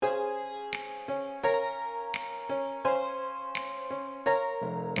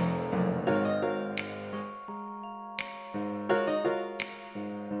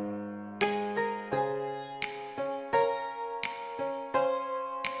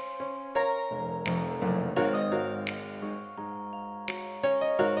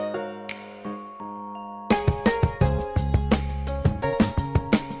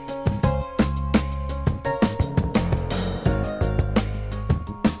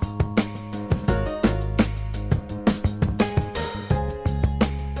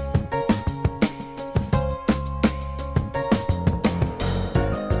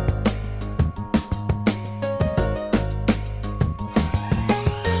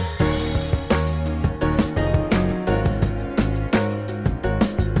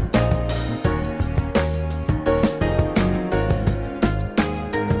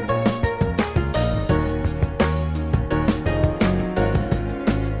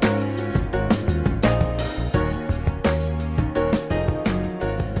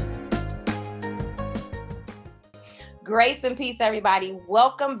Grace and peace, everybody.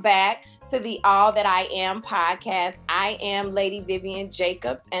 Welcome back to the All That I Am podcast. I am Lady Vivian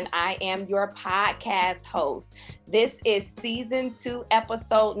Jacobs, and I am your podcast host. This is season 2,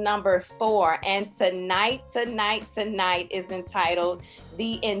 episode number 4. And tonight is entitled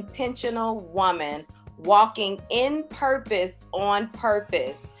The Intentional Woman, Walking in Purpose on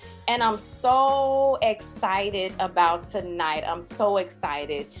Purpose. And I'm so excited about tonight. I'm so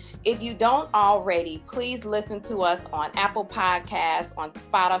excited. If you don't already, please listen to us on Apple Podcasts, on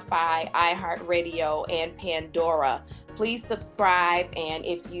Spotify, iHeartRadio, and Pandora. Please subscribe. And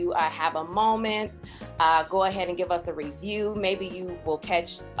if you have a moment, go ahead and give us a review. Maybe you will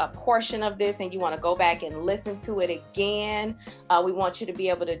catch a portion of this and you want to go back and listen to it again. We want you to be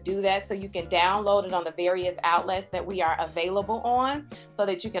able to do that so you can download it on the various outlets that we are available on so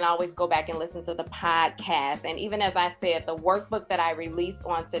that you can always go back and listen to the podcast. And even as I said, the workbook that I released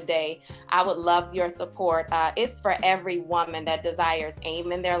on today, I would love your support. It's for every woman that desires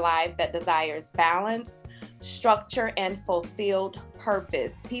aim in their life, that desires balance, structure, and fulfilled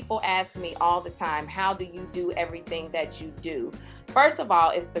purpose. People ask me all the time, how do you do everything that you do? First of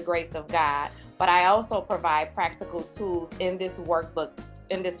all, it's the grace of God, but I also provide practical tools in this workbook.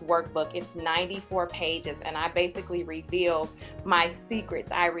 It's 94 pages, and I basically reveal my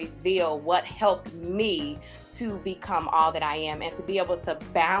secrets. I reveal what helped me to become all that I am and to be able to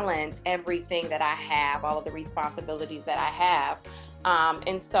balance everything that I have, all of the responsibilities that I have.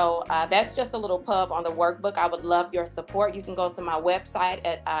 And so that's just a little pub on the workbook. I would love your support. You can go to my website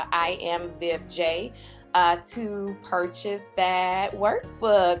at IamVivJ to purchase that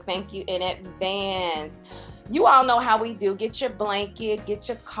workbook. Thank you in advance. You all know how we do. Get your blanket, get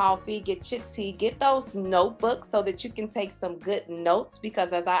your coffee, get your tea, get those notebooks so that you can take some good notes,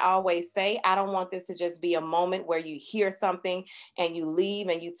 because as I always say, I don't want this to just be a moment where you hear something and you leave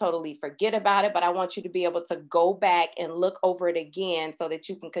and you totally forget about it, but I want you to be able to go back and look over it again so that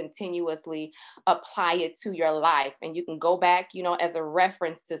you can continuously apply it to your life. And you can go back, as a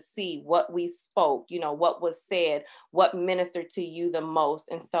reference to see what we spoke, what was said, what ministered to you the most.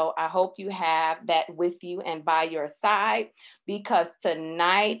 And so I hope you have that with you and by your side, because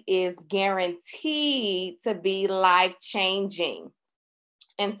tonight is guaranteed to be life-changing.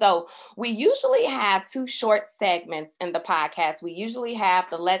 And so we usually have 2 short segments in the podcast. We usually have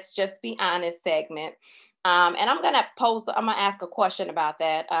the Let's Just Be Honest segment. And I'm going to ask a question about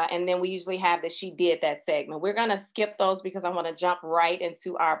that. And then we usually have the She Did That segment. We're going to skip those because I want to jump right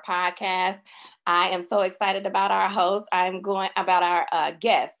into our podcast. I am so excited about our host. About our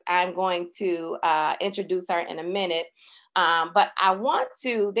guest. I'm going to introduce her in a minute. But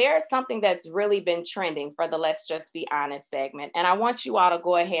there's something that's really been trending for the Let's Just Be Honest segment. And I want you all to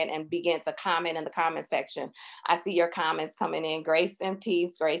go ahead and begin to comment in the comment section. I see your comments coming in. Grace and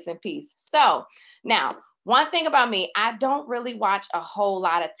peace, grace and peace. So now, one thing about me, I don't really watch a whole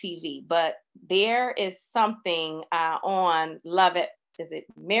lot of TV, but there is something on Love It. Is it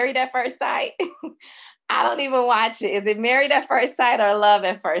Married at First Sight? I don't even watch it. Is it Married at First Sight or Love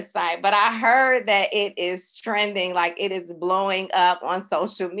at First Sight? But I heard that it is trending, like it is blowing up on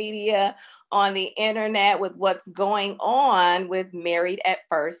social media, on the internet, with what's going on with Married at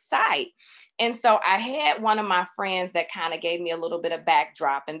First Sight. And so I had one of my friends that kind of gave me a little bit of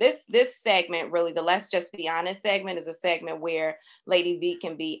backdrop. And this segment, really, the Let's Just Be Honest segment, is a segment where Lady V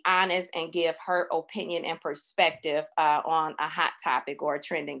can be honest and give her opinion and perspective on a hot topic or a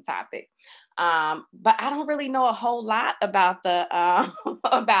trending topic. But I don't really know a whole lot about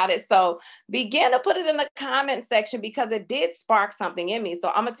about it. So begin to put it in the comment section, because it did spark something in me. So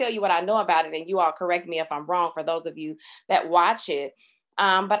I'm going to tell you what I know about it, and you all correct me if I'm wrong for those of you that watch it.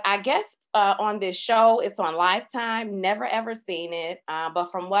 But I guess on this show, it's on Lifetime, never ever seen it.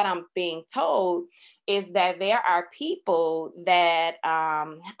 But from what I'm being told is that there are people that,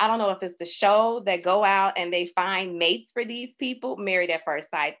 I don't know if it's the show, that go out and they find mates for these people. Married at First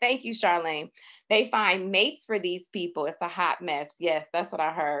Sight. Thank you, Charlene. They find mates for these people. It's a hot mess. Yes, that's what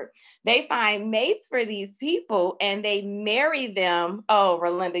I heard. They find mates for these people and they marry them. Oh,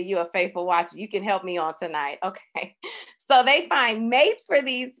 Rolinda, you're a faithful watcher. You can help me on tonight. Okay. So they find mates for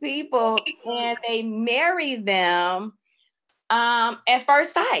these people and they marry them at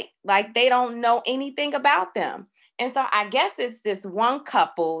first sight. Like they don't know anything about them. And so I guess it's this one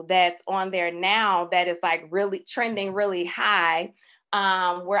couple that's on there now that is like really trending really high,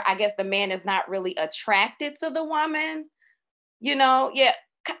 where I guess the man is not really attracted to the woman. Yeah.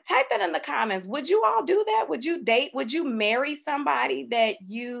 Type that in the comments. Would you all do that? Would you marry somebody that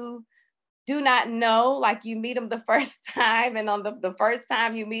you do not know? Like you meet them the first time, and on the first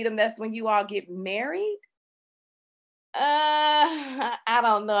time you meet them, that's when you all get married? I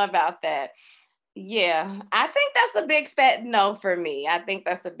don't know about that. Yeah, I think that's a big fat no for me. I think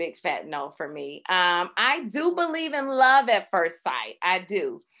that's a big fat no for me. I do believe in love at first sight. I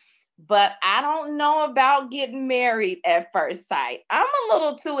do. But I don't know about getting married at first sight. I'm a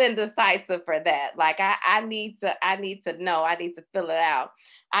little too indecisive for that. Like I need to know. I need to fill it out.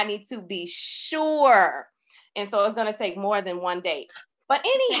 I need to be sure. And so it's gonna take more than one date. But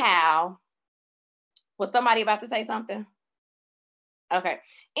anyhow, was somebody about to say something? Okay.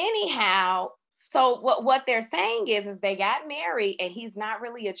 Anyhow, so what they're saying is they got married and he's not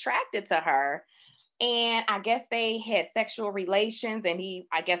really attracted to her. And I guess they had sexual relations, and he,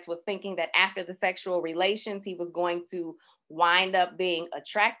 I guess, was thinking that after the sexual relations, he was going to wind up being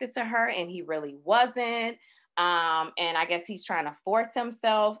attracted to her, and he really wasn't. And I guess he's trying to force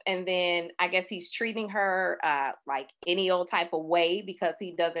himself. And then I guess he's treating her like any old type of way because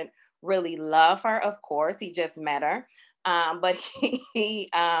he doesn't really love her. Of course, he just met her. But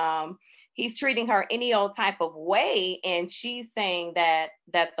he's treating her any old type of way, and she's saying that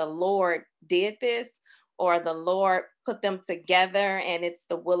the Lord did this, or the Lord put them together and it's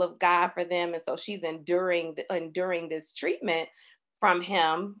the will of God for them, and so she's enduring this treatment from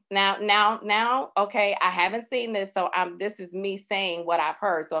him. Now okay, I haven't seen this, so this is me saying what I've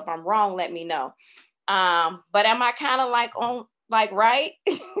heard, so if I'm wrong, let me know. But am I kind of like on, like, right?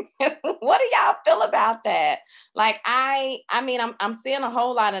 What do y'all feel about that? Like I mean, I'm seeing a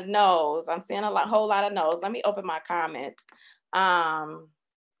whole lot of no's. I'm seeing whole lot of no's. Let me open my comments. Um,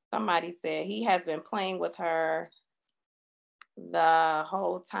 Somebody said he has been playing with her the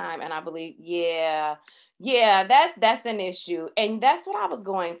whole time, and I believe, yeah, yeah, that's an issue, and that's what I was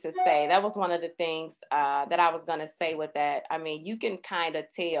going to say. That was one of the things that I was going to say with that. I mean, you can kind of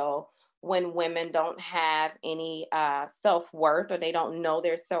tell when women don't have any self-worth, or they don't know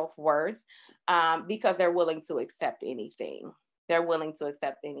their self-worth, because they're willing to accept anything. They're willing to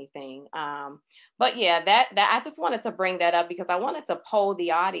accept anything. But yeah, that I just wanted to bring that up because I wanted to poll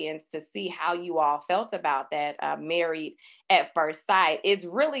the audience to see how you all felt about that, married at first sight. It's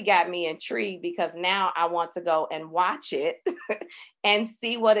really got me intrigued because now I want to go and watch it and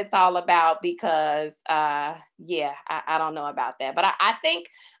see what it's all about, because yeah, I don't know about that. But I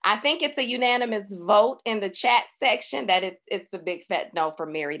think it's a unanimous vote in the chat section that it's a big fat no for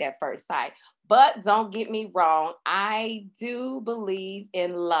Married at First Sight. But don't get me wrong, I do believe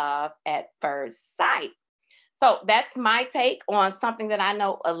in love at first sight. So that's my take on something that I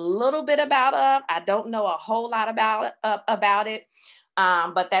know a little bit about. I don't know a whole lot about it.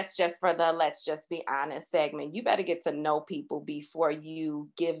 But that's just for the let's just be honest segment. You better get to know people before you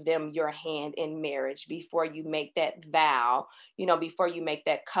give them your hand in marriage, before you make that vow, before you make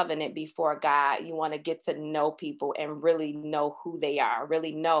that covenant before God. You want to get to know people and really know who they are,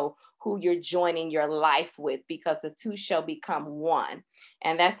 really know who you're joining your life with, because the two shall become one.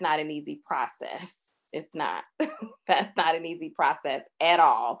 And that's not an easy process. It's not. That's not an easy process at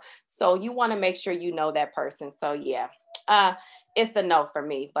all. So you want to make sure you know that person. So yeah. It's a no for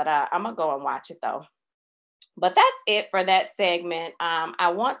me, but I'm gonna go and watch it though. But that's it for that segment.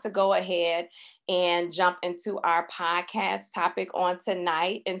 I want to go ahead and jump into our podcast topic on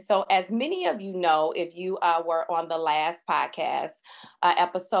tonight. And so, as many of you know, if you were on the last podcast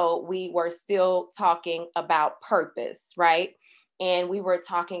episode, we were still talking about purpose, right? And we were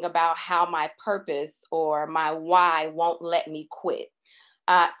talking about how my purpose or my why won't let me quit.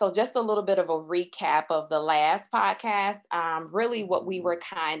 So just a little bit of a recap of the last podcast. Really, what we were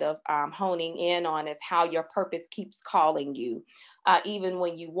kind of honing in on is how your purpose keeps calling you. Even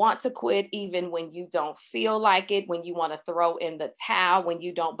when you want to quit, even when you don't feel like it, when you want to throw in the towel, when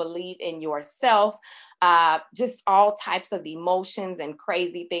you don't believe in yourself, just all types of emotions and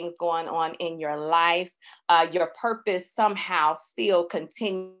crazy things going on in your life. Your purpose somehow still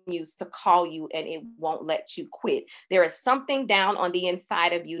continues to call you, and it won't let you quit. There is something down on the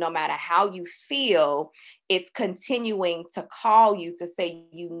inside of you, no matter how you feel, it's continuing to call you to say,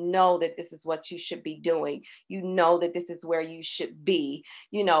 that this is what you should be doing. That this is where you should be,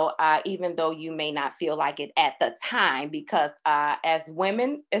 even though you may not feel like it at the time, because as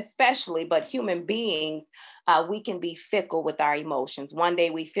women, especially, but human beings, we can be fickle with our emotions. One day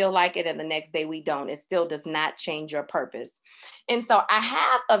we feel like it, and the next day we don't. It still does not change your purpose. And so I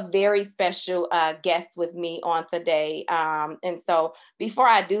have a very special guest with me on today. And so before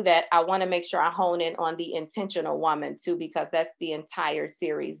I do that, I want to make sure I hone in on the intentional woman too, because that's the entire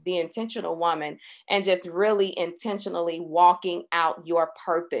series, the intentional woman, and just really intentionally walking out your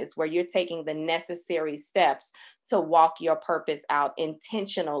purpose, where you're taking the necessary steps to walk your purpose out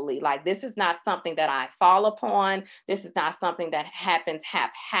intentionally. Like, this is not something that I fall upon. This is not something that happens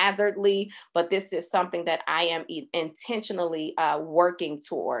haphazardly, but this is something that I am intentionally working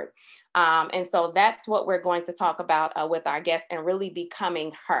toward. And so that's what we're going to talk about with our guest, and really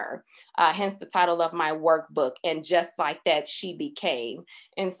becoming her, hence the title of my workbook. And just like that, she became.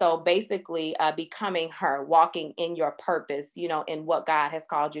 And so basically becoming her, walking in your purpose, you know, in what God has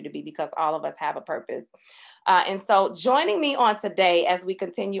called you to be, because all of us have a purpose. And so joining me on today as we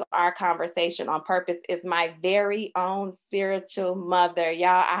continue our conversation on purpose is my very own spiritual mother.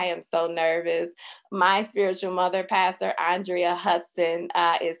 Y'all, I am so nervous. My spiritual mother, Pastor Andrea Hudson,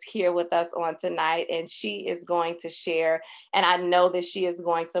 is here with us on tonight, and she is going to share, and I know that she is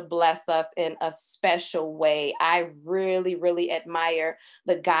going to bless us in a special way. I really, really admire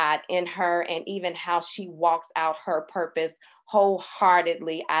the God in her, and even how she walks out her purpose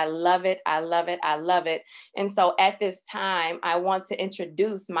wholeheartedly. I love it. I love it. I love it. And so at this time, I want to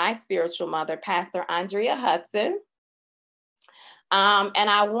introduce my spiritual mother, Pastor Andrea Hudson. And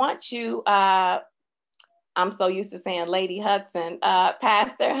I want you, I'm so used to saying Lady Hudson,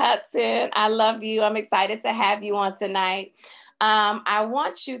 Pastor Hudson, I love you. I'm excited to have you on tonight. I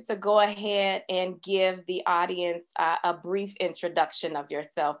want you to go ahead and give the audience a brief introduction of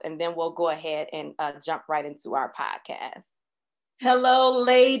yourself, and then we'll go ahead and jump right into our podcast. Hello,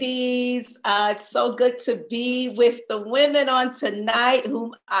 ladies. It's so good to be with the women on tonight,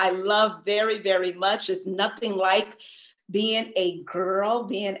 whom I love very, very much. It's nothing like being a girl,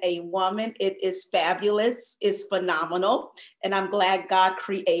 being a woman. It is fabulous. It's phenomenal. And I'm glad God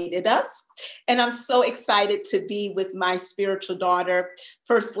created us. And I'm so excited to be with my spiritual daughter,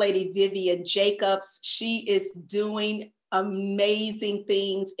 First Lady Vivian Jacobs. She is doing amazing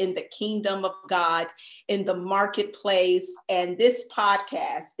things in the kingdom of God, in the marketplace. And this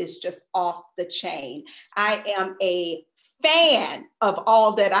podcast is just off the chain. I am a fan of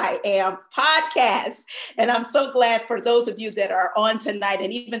All That I Am podcast. And I'm so glad for those of you that are on tonight,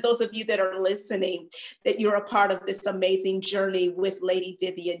 and even those of you that are listening, that you're a part of this amazing journey with Lady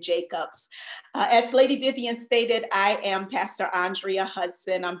Vivian Jacobs. As Lady Vivian stated, I am Pastor Andrea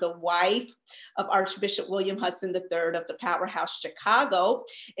Hudson. I'm the wife of Archbishop William Hudson III of the Powerhouse Chicago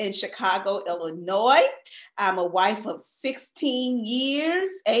in Chicago, Illinois. I'm a wife of 16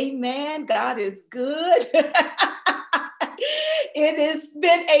 years. Amen. God is good. It has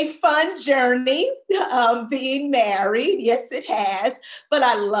been a fun journey being married. Yes, it has, but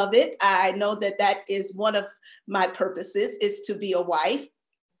I love it. I know that that is one of my purposes, is to be a wife.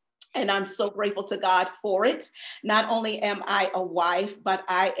 And I'm so grateful to God for it. Not only am I a wife, but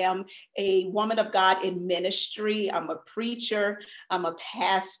I am a woman of God in ministry. I'm a preacher, I'm a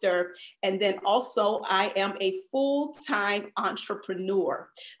pastor, and then also I am a full-time entrepreneur.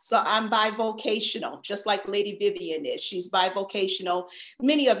 So I'm bivocational, just like Lady Vivian is. She's bivocational.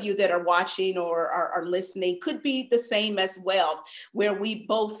 Many of you that are watching or are listening could be the same as well, where we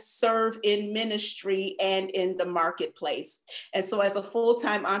both serve in ministry and in the marketplace. And so as a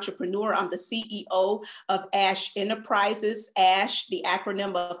full-time entrepreneur, I'm the CEO of Ash Enterprises, Ash, the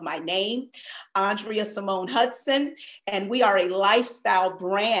acronym of my name, Andrea Simone Hudson, and we are a lifestyle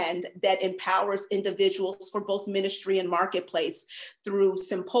brand that empowers individuals for both ministry and marketplace through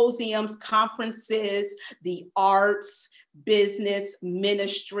symposiums, conferences, the arts, business,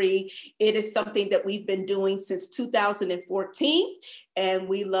 ministry. It is something that we've been doing since 2014, and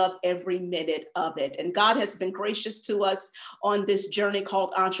we love every minute of it. And God has been gracious to us on this journey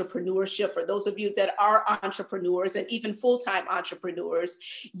called entrepreneurship. For those of you that are entrepreneurs and even full-time entrepreneurs,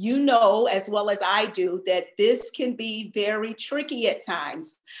 you know as well as I do that this can be very tricky at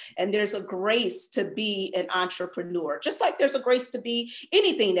times. And there's a grace to be an entrepreneur, just like there's a grace to be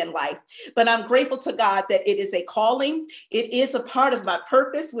anything in life. But I'm grateful to God that it is a calling. It is a part of my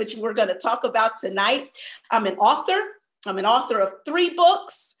purpose, which we're going to talk about tonight. I'm an author. I'm an author of 3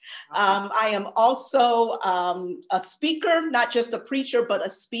 books. I am also a speaker, not just a preacher, but a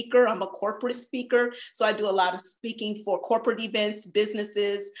speaker. I'm a corporate speaker. So I do a lot of speaking for corporate events,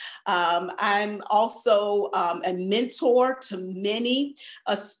 businesses. I'm also a mentor to many,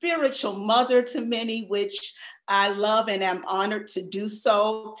 a spiritual mother to many, which I love and am honored to do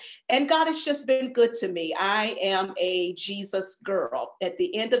so. And God has just been good to me. I am a Jesus girl. At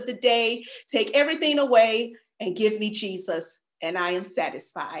the end of the day, take everything away and give me Jesus, and I am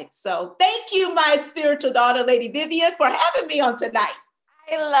satisfied. So thank you, my spiritual daughter, Lady Vivian, for having me on tonight.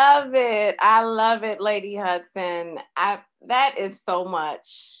 I love it. I love it, Lady Hudson. That is so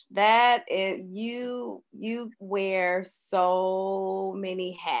much. That is, you wear so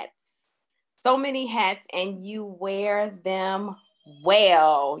many hats, and you wear them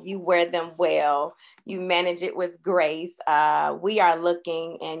well. You wear them well. You manage it with grace. We are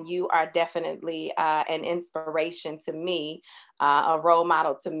looking, and you are definitely an inspiration to me, a role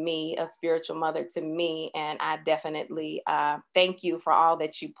model to me, a spiritual mother to me. And I definitely thank you for all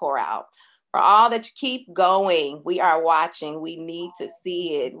that you pour out. For all that you keep going. We are watching. We need to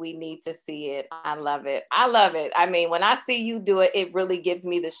see it. We need to see it. I love it. I love it. I mean, when I see you do it, it really gives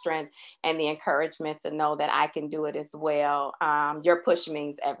me the strength and the encouragement to know that I can do it as well. Your push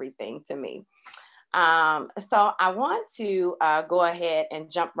means everything to me. So I want to go ahead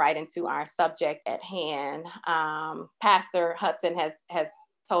and jump right into our subject at hand. Pastor Hudson has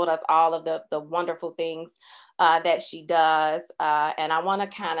told us all of the wonderful things that she does. And I want to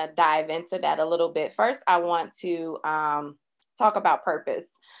kind of dive into that a little bit. First, I want to talk about purpose.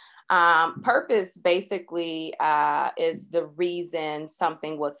 Purpose basically is the reason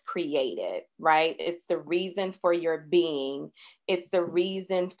something was created, right? It's the reason for your being. It's the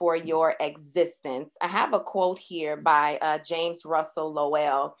reason for your existence. I have a quote here by James Russell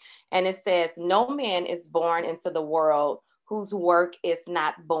Lowell, and it says, "No man is born into the world whose work is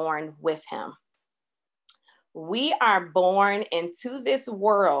not born with him." We are born into this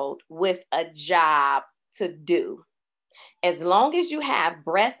world with a job to do. As long as you have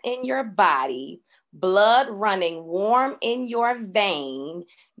breath in your body, blood running warm in your vein,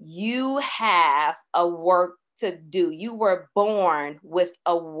 you have a work to do. You were born with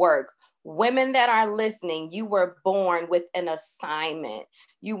a work. Women that are listening, you were born with an assignment.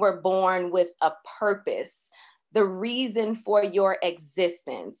 You were born with a purpose, the reason for your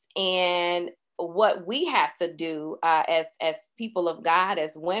existence. And what we have to do as people of God,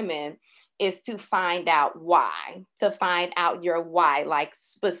 as women, is to find out why, to find out your why, like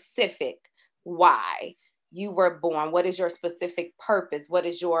specific why you were born. What is your specific purpose? What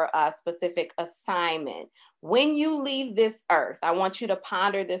is your specific assignment? When you leave this earth, I want you to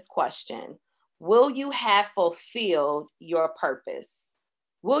ponder this question. Will you have fulfilled your purpose?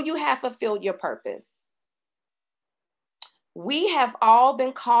 Will you have fulfilled your purpose? We have all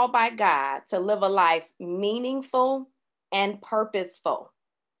been called by God to live a life meaningful and purposeful.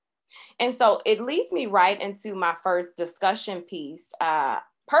 And so it leads me right into my first discussion piece.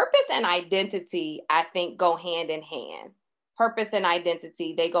 Purpose and identity, I think, go hand in hand. Purpose and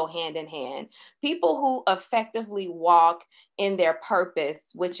identity, they go hand in hand. People who effectively walk in their purpose,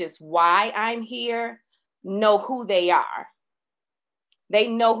 which is why I'm here, know who they are. They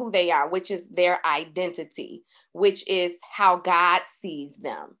know who they are, which is their identity, which is how God sees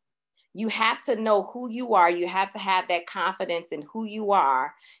them. You have to know who you are. You have to have that confidence in who you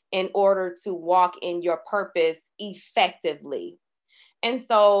are in order to walk in your purpose effectively. And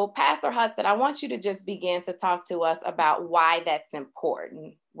so, Pastor Hudson, I want you to just begin to talk to us about why that's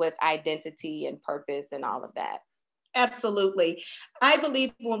important with identity and purpose and all of that. Absolutely. I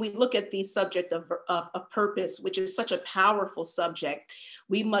believe when we look at the subject of purpose, which is such a powerful subject,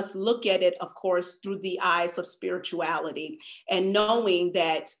 we must look at it, of course, through the eyes of spirituality and knowing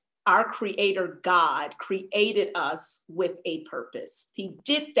that our Creator God created us with a purpose. He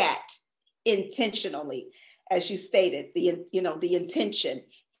did that intentionally, as you stated, the intention.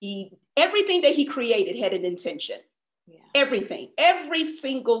 Everything that He created had an intention. Yeah. Everything, every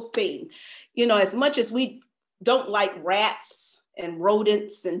single thing. As much as we don't like rats and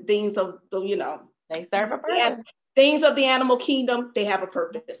rodents and things of they serve a purpose. Things of the animal kingdom, they have a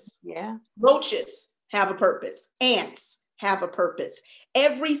purpose. Yeah. Roaches have a purpose. Ants have a purpose.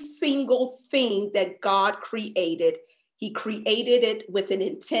 Every single thing that God created, He created it with an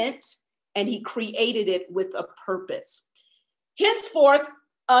intent and He created it with a purpose. Henceforth,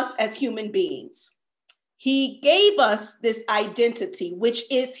 us as human beings, He gave us this identity, which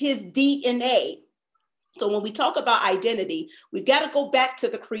is His DNA. So when we talk about identity, we've got to go back to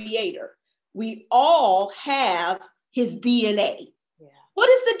the Creator. We all have His DNA. Yeah. What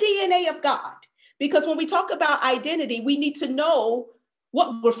is the DNA of God? Because when we talk about identity, we need to know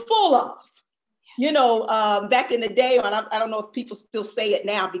what we're full of. Back in the day, and I don't know if people still say it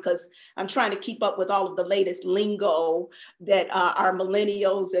now because I'm trying to keep up with all of the latest lingo that our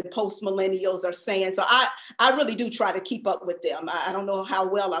millennials and post-millennials are saying. So I really do try to keep up with them. I don't know how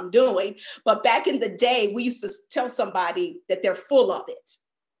well I'm doing, but back in the day, we used to tell somebody that they're full of it.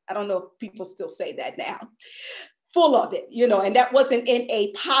 I don't know if people still say that now. Full of it, and that wasn't in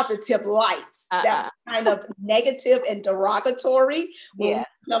a positive light. That was kind of negative and derogatory when we were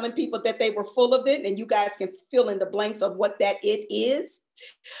telling people that they were full of it, and you guys can fill in the blanks of what that it is.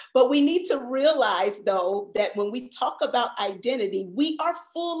 But we need to realize, though, that when we talk about identity, we are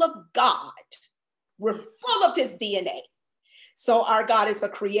full of God. We're full of His DNA. So our God is a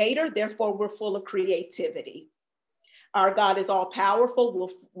creator, therefore we're full of creativity. Our God is all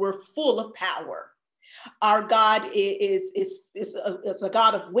powerful. We're full of power. Our God is a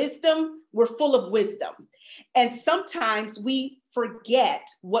God of wisdom. We're full of wisdom. And sometimes we forget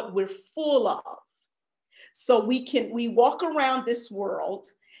what we're full of. So we walk around this world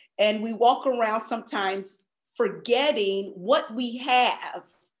and we walk around sometimes forgetting what we have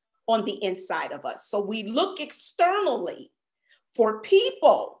on the inside of us. So we look externally for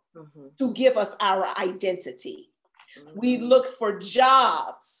people to give us our identity. We look for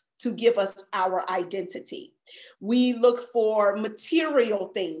jobs to give us our identity. We look for material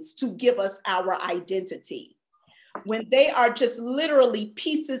things to give us our identity, when they are just literally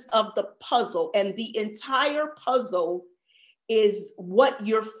pieces of the puzzle, and the entire puzzle is what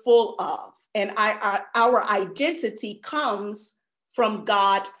you're full of. And our identity comes from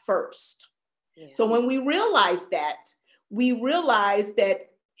God first. Yeah. So when we realize that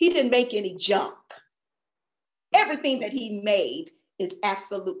he didn't make any junk. Everything that he made is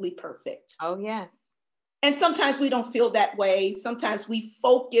absolutely perfect. Oh, yes. And sometimes we don't feel that way. Sometimes we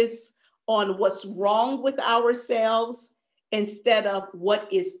focus on what's wrong with ourselves instead of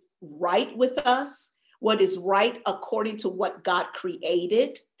what is right with us, what is right according to what God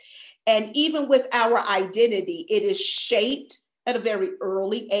created. And even with our identity, it is shaped at a very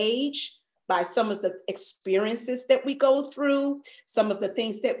early age by some of the experiences that we go through, some of the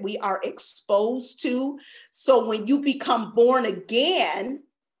things that we are exposed to. So when you become born again,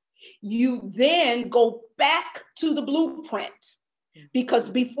 you then go back to the blueprint. Because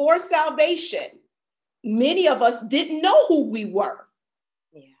before salvation, many of us didn't know who we were.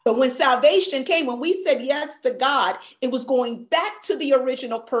 Yeah. So when salvation came, when we said yes to God, it was going back to the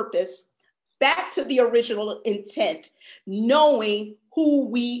original purpose, back to the original intent, knowing who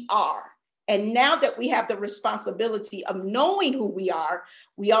we are. And now that we have the responsibility of knowing who we are,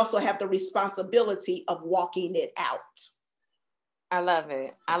 we also have the responsibility of walking it out. I love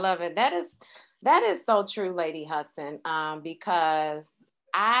it. I love it. That is so true, Lady Hudson, because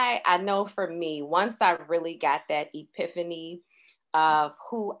I know for me, once I really got that epiphany of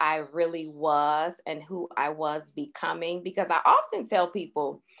who I really was and who I was becoming, because I often tell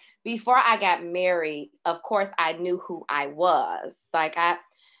people before I got married, of course, I knew who I was.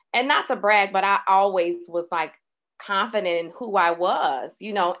 And not to brag, but I always was like confident in who I was,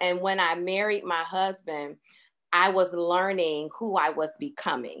 and when I married my husband, I was learning who I was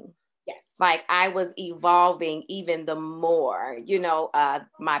becoming. Yes. Like I was evolving even the more,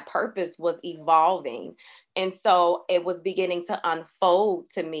 my purpose was evolving. And so it was beginning to unfold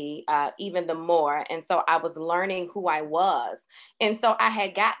to me even the more. And so I was learning who I was. And so I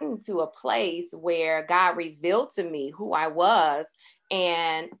had gotten to a place where God revealed to me who I was,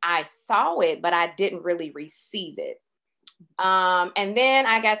 and I saw it, but I didn't really receive it. And then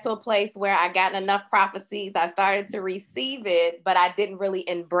I got to a place where I got enough prophecies. I started to receive it, but I didn't really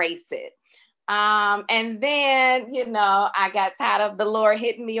embrace it. And then, I got tired of the Lord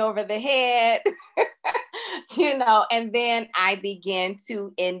hitting me over the head, and then I began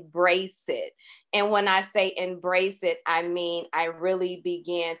to embrace it. And when I say embrace it, I mean, I really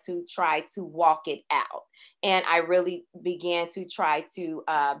began to try to walk it out. And I really began to try to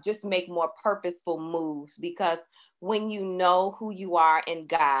just make more purposeful moves, because when you know who you are in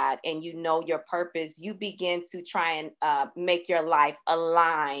God and you know your purpose, you begin to try and make your life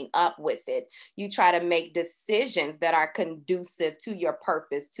align up with it. You try to make decisions that are conducive to your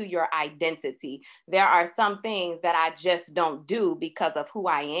purpose, to your identity. There are some things that I just don't do because of who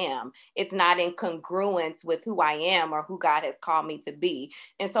I am. It's not in congruence with who I am or who God has called me to be.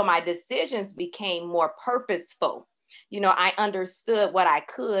 And so my decisions became more purposeful. I understood what I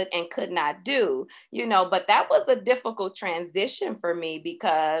could and could not do, but that was a difficult transition for me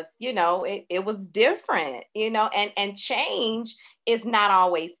because, it was different, and change is not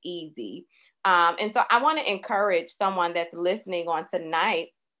always easy. And so I want to encourage someone that's listening on tonight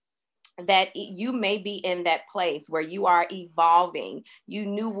that you may be in that place where you are evolving. You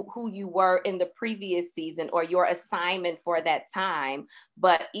knew who you were in the previous season or your assignment for that time.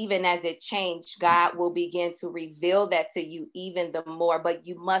 But even as it changed, God will begin to reveal that to you even the more, but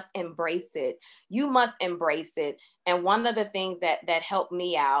you must embrace it. You must embrace it. And one of the things that helped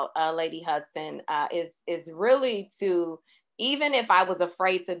me out, Lady Hudson, is really to, even if I was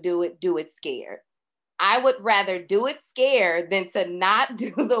afraid to do it scared. I would rather do it scared than to not do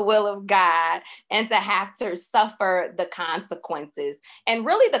the will of God and to have to suffer the consequences. And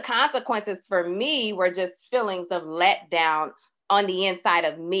really the consequences for me were just feelings of letdown on the inside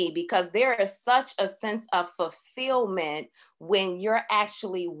of me, because there is such a sense of fulfillment when you're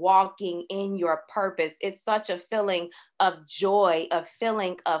actually walking in your purpose. It's such a feeling of joy, a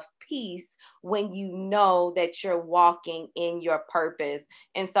feeling of peace when you know that you're walking in your purpose.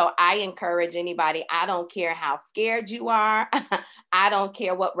 And so I encourage anybody, I don't care how scared you are. I don't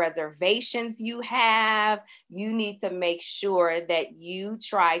care what reservations you have. You need to make sure that you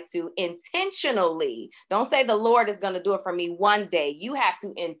try to intentionally, don't say the Lord is going to do it for me one day. You have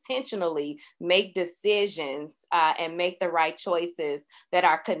to intentionally make decisions and make the right choices that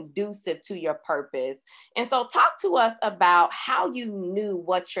are conducive to your purpose. And so talk to us about how you knew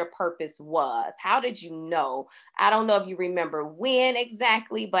what your purpose was. How did you know? I don't know if you remember when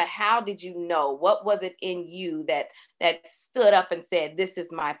exactly, but how did you know? What was it in you that stood up and said, this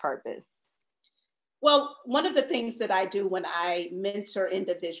is my purpose? Well, one of the things that I do when I mentor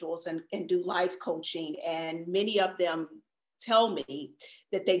individuals and do life coaching, and many of them tell me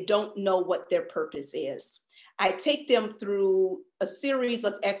that they don't know what their purpose is, I take them through a series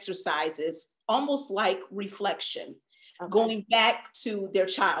of exercises, almost like reflection, going back to their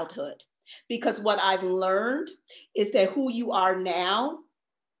childhood. Because what I've learned is that who you are now,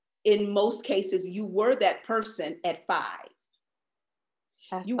 in most cases, you were that person at 5.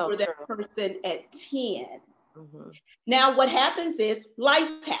 You were that person at 10. Now, what happens is life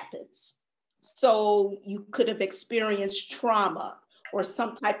happens. So you could have experienced trauma or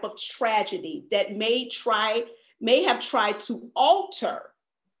some type of tragedy that may have tried to alter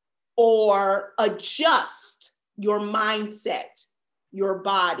or adjust your mindset, your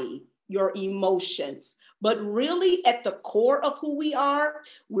body, your emotions. But really at the core of who we are,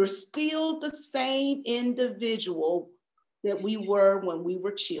 we're still the same individual that we were when we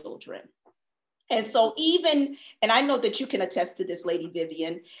were children. And so and I know that you can attest to this, Lady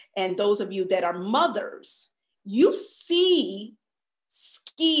Vivian, and those of you that are mothers, you see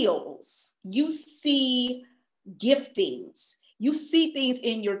skills, you see giftings, you see things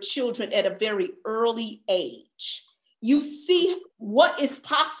in your children at a very early age. You see what is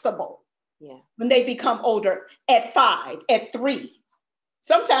possible when they become older at 5, at 3,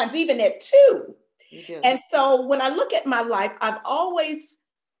 sometimes even at 2. And so when I look at my life, I've always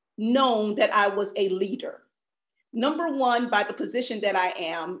known that I was a leader. Number one, by the position that I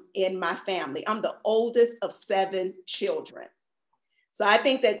am in my family. I'm the oldest of 7 children. So I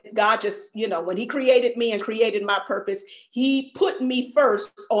think that God just, when he created me and created my purpose, he put me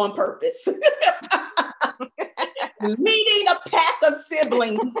first on purpose. Leading a pack of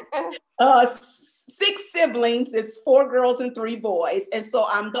siblings, 6 siblings, it's 4 girls and 3 boys. And so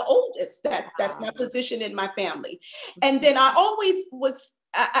I'm the oldest. That's my position in my family. And then I always was,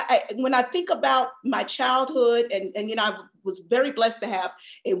 when I think about my childhood, and I was very blessed to have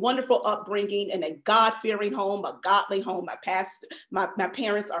a wonderful upbringing and a God-fearing home, a godly home. My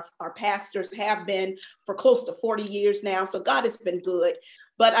parents are pastors, have been for close to 40 years now. So God has been good.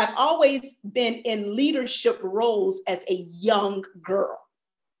 But I've always been in leadership roles as a young girl.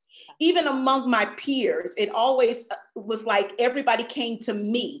 Even among my peers, it always was like everybody came to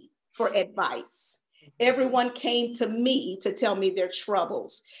me for advice. Everyone came to me to tell me their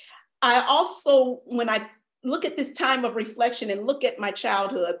troubles. I also, when I look at this time of reflection and look at my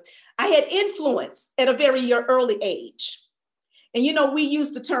childhood, I had influence at a very early age. And we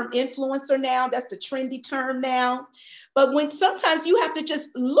use the term influencer now, that's the trendy term now. But when sometimes you have to just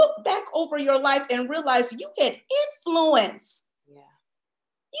look back over your life and realize you had influence.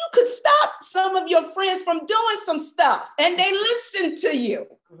 You could stop some of your friends from doing some stuff and they listened to you.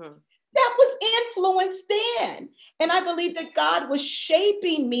 That was influence then. And I believe that God was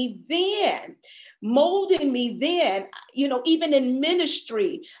shaping me then, molding me then. Even in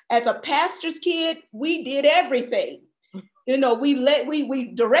ministry, as a pastor's kid, we did everything.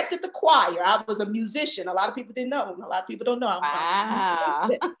 We directed the choir. I was a musician. A lot of people didn't know. A lot of people don't know. Wow.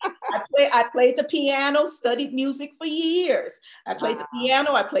 I played the piano, studied music for years. I played the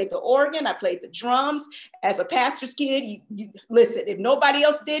piano, I played the organ, I played the drums. As a pastor's kid, you listen, if nobody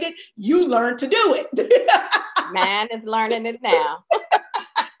else did it, you learned to do it. Man is learning it now.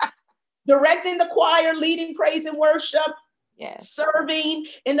 Directing the choir, leading praise and worship. Serving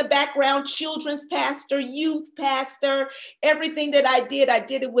in the background, children's pastor, youth pastor, everything that I did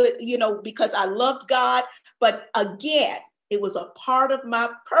it with, because I loved God. But again, it was a part of my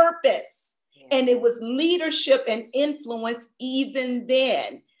purpose. And it was leadership and influence even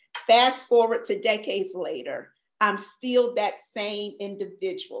then. Fast forward to decades later, I'm still that same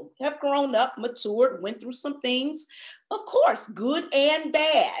individual. Have grown up, matured, went through some things, of course, good and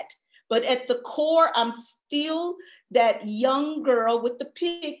bad. But at the core, I'm still that young girl with the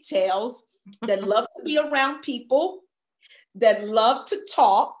pigtails that loved to be around people, that loved to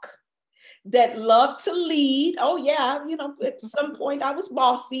talk, that loved to lead. Oh yeah, at some point I was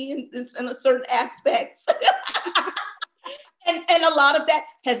bossy in certain aspects. And a lot of that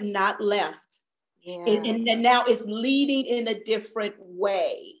has not left. Yeah. And now it's leading in a different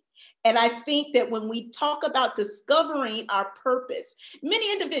way. And I think that when we talk about discovering our purpose,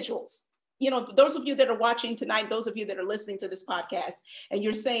 many individuals, those of you that are watching tonight, those of you that are listening to this podcast, and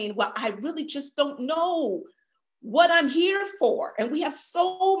you're saying, well, I really just don't know what I'm here for. And we have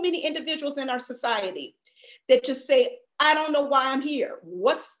so many individuals in our society that just say, I don't know why I'm here.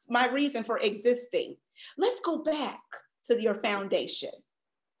 What's my reason for existing? Let's go back to your foundation.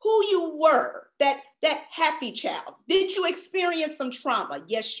 Who you were, that happy child. Did you experience some trauma?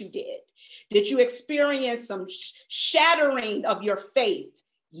 Yes, you did. Did you experience some shattering of your faith?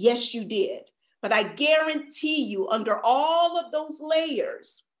 Yes, you did. But I guarantee you, under all of those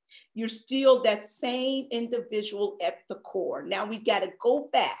layers, you're still that same individual at the core. Now we've got to go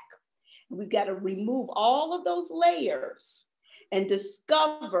back. We've got to remove all of those layers and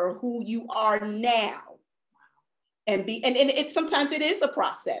discover who you are now. And it's sometimes it is a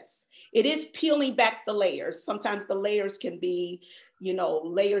process. It is peeling back the layers. Sometimes the layers can be,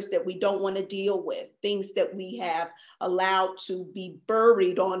 layers that we don't want to deal with, things that we have allowed to be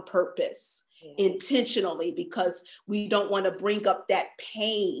buried on purpose, intentionally, because we don't want to bring up that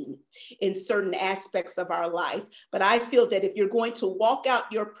pain in certain aspects of our life. But I feel that if you're going to walk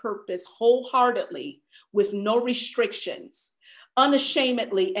out your purpose wholeheartedly with no restrictions,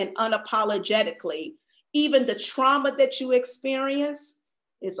 unashamedly and unapologetically, even the trauma that you experience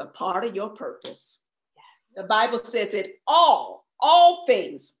is a part of your purpose. The Bible says it all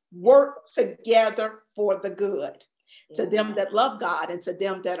things work together for the good. To them that love God and to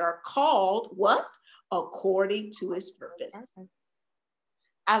them that are called, what? According to his purpose.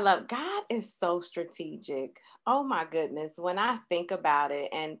 I love, God is so strategic. Oh my goodness. When I think about it,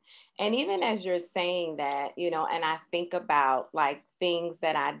 and even as you're saying that, and I think about like things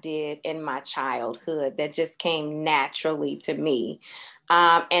that I did in my childhood that just came naturally to me,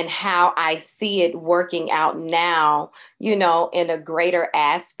 and how I see it working out now, in a greater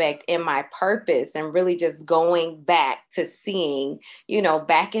aspect in my purpose, and really just going back to seeing,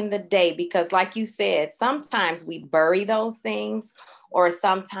 back in the day, because like you said, sometimes we bury those things. Or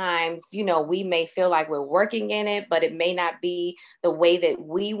sometimes, we may feel like we're working in it, but it may not be the way that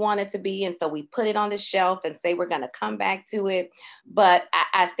we want it to be. And so we put it on the shelf and say we're going to come back to it. But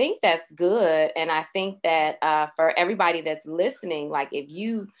I think that's good. And I think that for everybody that's listening, like if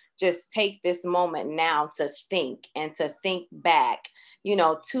you just take this moment now to think and to think back,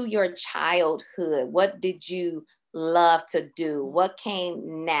 to your childhood, what did you love to do? What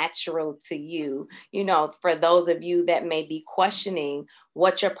came natural to you? For those of you that may be questioning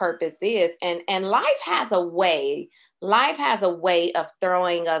what your purpose is, and life has a way of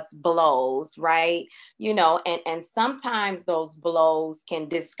throwing us blows, right? And sometimes those blows can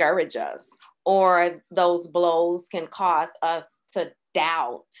discourage us, or those blows can cause us to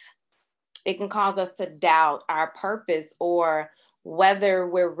doubt. It can cause us to doubt our purpose, or whether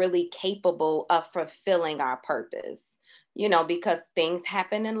we're really capable of fulfilling our purpose, because things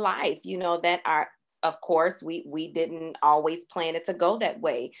happen in life, that are, of course, we didn't always plan it to go that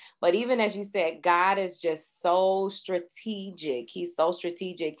way. But even as you said, God is just so strategic. He's so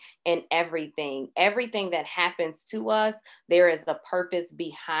strategic in everything that happens to us. There is a purpose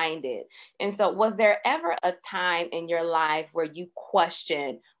behind it. And so was there ever a time in your life where you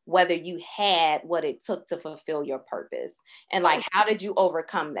questioned whether you had what it took to fulfill your purpose? And like, how did you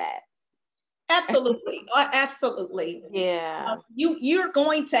overcome that? Absolutely. Absolutely. Yeah. You're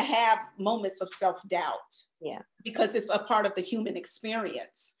going to have moments of self-doubt. Yeah. Because it's a part of the human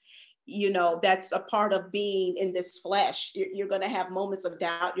experience. That's a part of being in this flesh. You're going to have moments of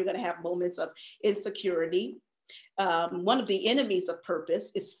doubt. You're going to have moments of insecurity. One of the enemies of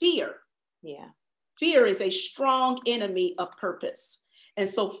purpose is fear. Yeah. Fear is a strong enemy of purpose. And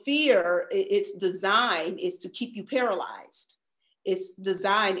so fear, its design is to keep you paralyzed. Its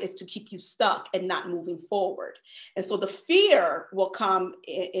design is to keep you stuck and not moving forward. And so the fear will come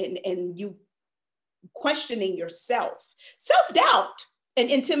in you questioning yourself. Self-doubt and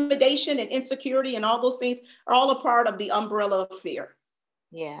intimidation and insecurity and all those things are all a part of the umbrella of fear.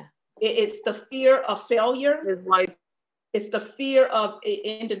 Yeah. It's the fear of failure. It's the fear of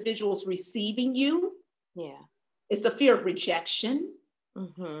individuals receiving you. Yeah. It's the fear of rejection.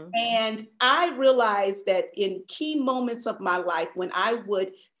 Mm-hmm. And I realized that in key moments of my life, when I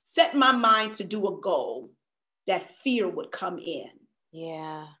would set my mind to do a goal, that fear would come in.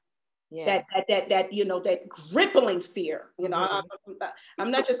 Yeah. Yeah. That crippling fear. Mm-hmm.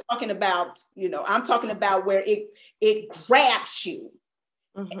 I'm not just talking about, I'm talking about where it grabs you.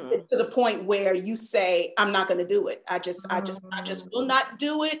 Mm-hmm. To the point where you say, I'm not going to do it. I just will not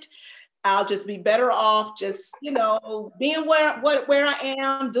do it. I'll just be better off just, being where I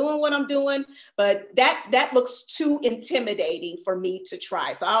am, doing what I'm doing. But that looks too intimidating for me to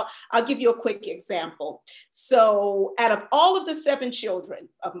try. So I'll give you a quick example. So out of all of the 7 children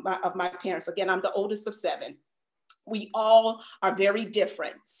of my parents, again, I'm the oldest of 7. We all are very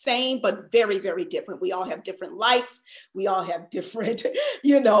different, same, but very, very different. We all have different likes. We all have different,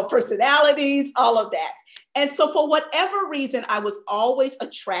 personalities, all of that. And so for whatever reason, I was always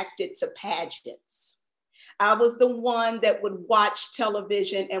attracted to pageants. I was the one that would watch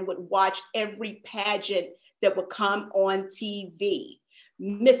television and would watch every pageant that would come on TV.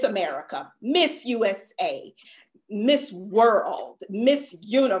 Miss America, Miss USA, Miss World, Miss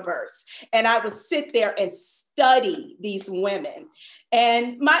Universe. And I would sit there and study these women.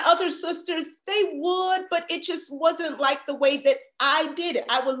 And my other sisters, they would, but it just wasn't like the way that I did it.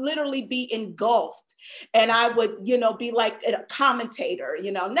 I would literally be engulfed, and I would, be like a commentator,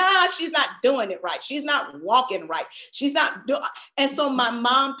 nah, she's not doing it right. She's not walking right. She's not doing. And so my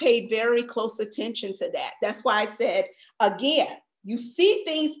mom paid very close attention to that. That's why I said, again, you see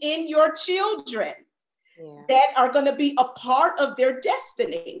things in your children that are going to be a part of their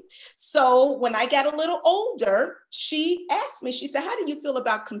destiny. So when I got a little older, she asked me, she said, how do you feel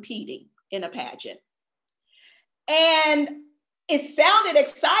about competing in a pageant? And it sounded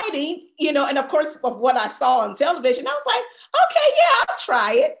exciting, and of course, of what I saw on television, I was like, okay, yeah, I'll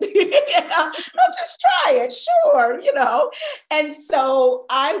try it. I'll just try it, sure, And so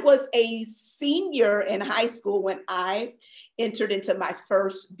I was a senior in high school when I entered into my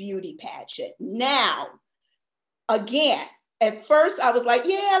first beauty pageant. Now, again, at first I was like,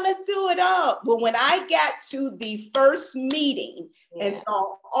 yeah, let's do it up. But when I got to the first meeting and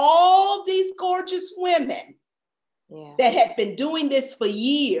saw all these gorgeous women that had been doing this for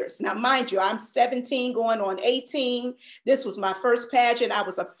years. Now, mind you, I'm 17 going on 18. This was my first pageant. I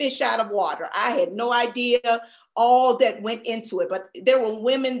was a fish out of water. I had no idea all that went into it, but there were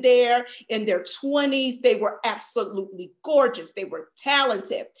women there in their 20s. They were absolutely gorgeous. They were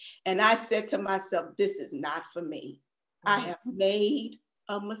talented. And I said to myself, this is not for me. I have made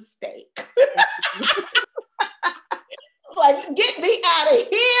a mistake. Like, get me out of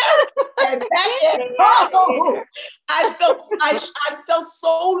here and back at home. I felt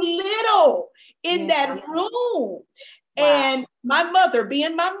so little in that room. Wow. And my mother,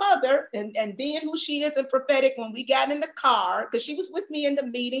 being my mother and being who she is and prophetic, when we got in the car, because she was with me in the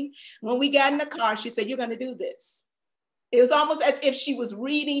meeting, when we got in the car, she said, you're going to do this. It was almost as if she was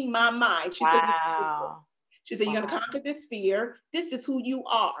reading my mind. She said, you're going to conquer this fear. This is who you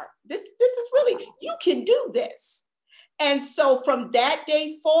are. This is really, you can do this. And so from that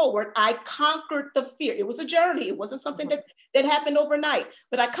day forward, I conquered the fear. It was a journey. It wasn't something that happened overnight,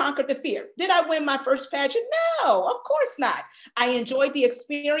 but I conquered the fear. Did I win my first pageant? No, of course not. I enjoyed the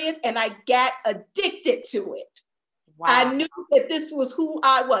experience and I got addicted to it. Wow. I knew that this was who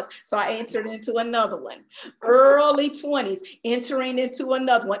I was. So I entered into another one, early 20s, entering into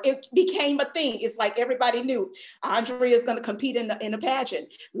another one. It became a thing. It's like everybody knew Andrea is going to compete in a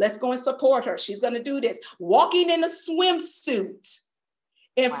pageant. Let's go and support her. She's going to do this. Walking in a swimsuit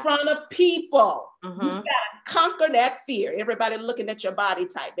in front of people. You got to conquer that fear. Everybody looking at your body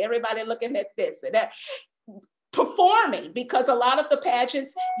type. Everybody looking at this and that. Performing, because a lot of the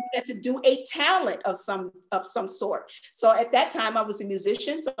pageants you had to do a talent of some sort. So at that time I was a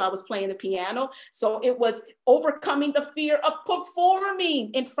musician, so I was playing the piano. So it was overcoming the fear of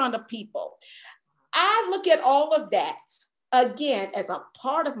performing in front of people. I look at all of that again as a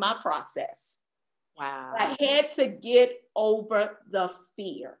part of my process. Wow. I had to get over the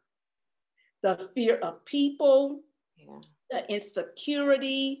fear of people, the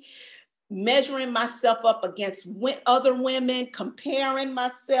insecurity, measuring myself up against other women, comparing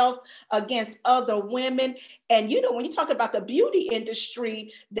myself against other women. And, when you talk about the beauty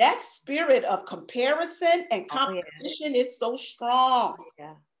industry, that spirit of comparison and competition is so strong.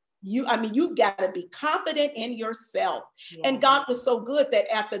 You've got to be confident in yourself. And God was so good that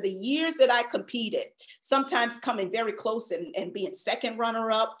after the years that I competed, sometimes coming very close and being second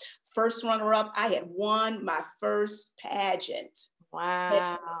runner-up, first runner-up, I had won my first pageant.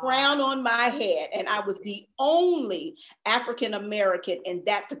 Wow. Crown on my head. And I was the only African-American in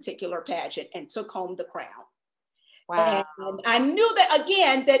that particular pageant and took home the crown. Wow. And I knew that,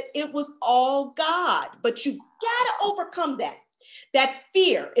 again, that it was all God, but you got to overcome that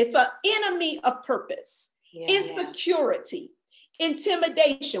fear. It's an enemy of purpose, insecurity,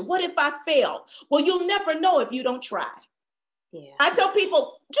 intimidation. What if I fail? Well, you'll never know if you don't try. Yeah. I tell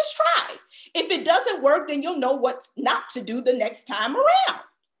people, just try. If it doesn't work, then you'll know what not to do the next time around.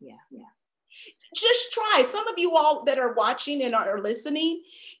 Just try. Some of you all that are watching and are listening,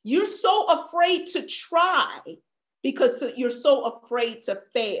 you're so afraid to try because you're so afraid to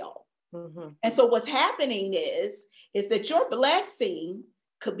fail. Mm-hmm. And so what's happening is that your blessing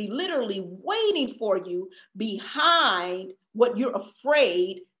could be literally waiting for you behind what you're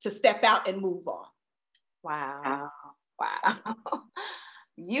afraid to step out and move on. Wow.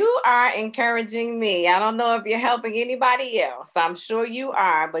 You are encouraging me. I don't know if you're helping anybody else. I'm sure you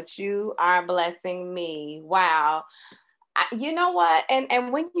are, but you are blessing me. Wow. You know what?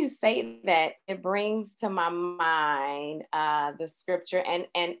 And when you say that, it brings to my mind the scripture, and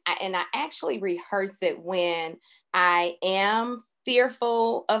I actually rehearse it when I am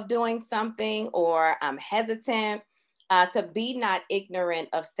fearful of doing something or I'm hesitant, to be not ignorant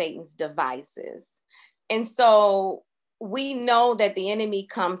of Satan's devices. And so we know that the enemy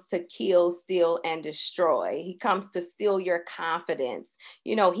comes to kill, steal, and destroy. He comes to steal your confidence.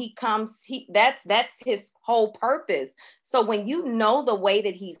 You know, that's his whole purpose. So when you know the way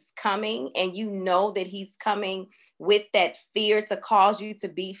that he's coming, and you know that he's coming with that fear to cause you to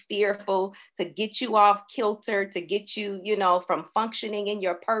be fearful, to get you off kilter, to get you, from functioning in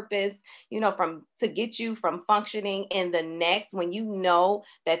your purpose, to get you from functioning in the next, when you know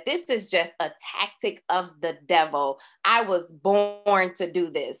that this is just a tactic of the devil. I was born to do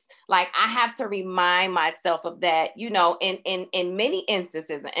this. Like, I have to remind myself of that, in many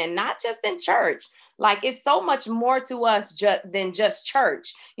instances, and not just in church. Like, it's so much more to us than just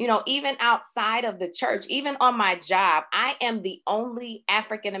church, even outside of the church, even on my job. I am the only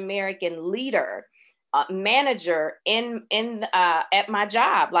African-American leader, manager at my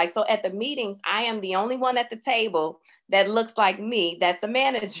job. Like, so at the meetings, I am the only one at the table that looks like me, that's a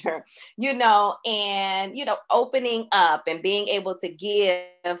manager, and, opening up and being able to give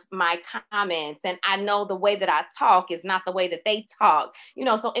my comments. And I know the way that I talk is not the way that they talk,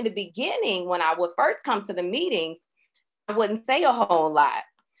 so in the beginning, when I would first come to the meetings, I wouldn't say a whole lot.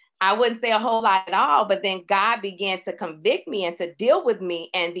 I wouldn't say a whole lot at all, but then God began to convict me and to deal with me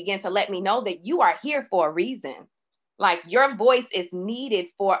and begin to let me know that you are here for a reason. Like, your voice is needed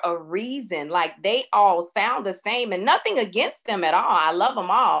for a reason. Like, they all sound the same, and nothing against them at all. I love them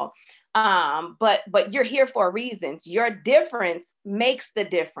all. But you're here for reasons. Your difference makes the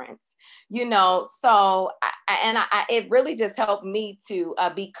difference, so it really just helped me to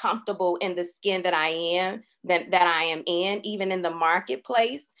be comfortable in the skin that I am, that I am in, even in the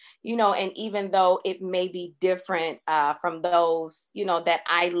marketplace, and even though it may be different from those, that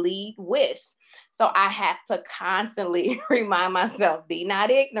I lead with. So I have to constantly remind myself, be not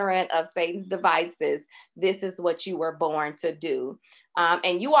ignorant of Satan's devices. This is what you were born to do.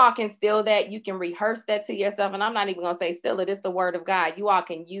 And you all can steal that. You can rehearse that to yourself. And I'm not even going to say steal it. It's the word of God. You all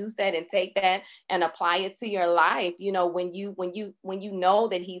can use that and take that and apply it to your life. When you know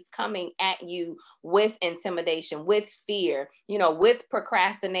that he's coming at you with intimidation, with fear, with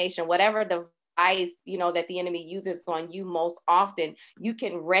procrastination, whatever the that the enemy uses on you most often, you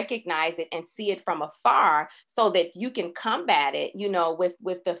can recognize it and see it from afar so that you can combat it,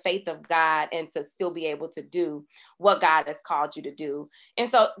 with the faith of God, and to still be able to do what God has called you to do.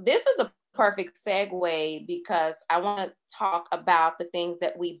 And so this is a perfect segue, because I want to talk about the things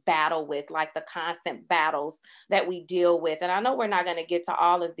that we battle with, like the constant battles that we deal with. And I know we're not going to get to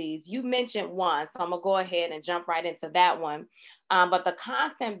all of these. You mentioned one, so I'm going to go ahead and jump right into that one. But the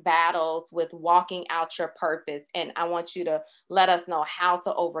constant battles with walking out your purpose. And I want you to let us know how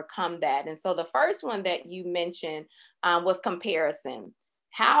to overcome that. And so the first one that you mentioned was comparison.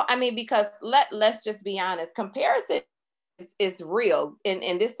 Because let's just be honest, comparison is real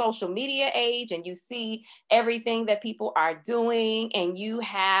in this social media age, and you see everything that people are doing, and you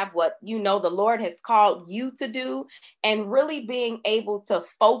have what the Lord has called you to do, and really being able to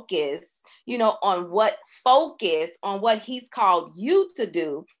focus on what he's called you to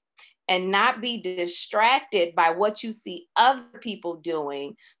do, and not be distracted by what you see other people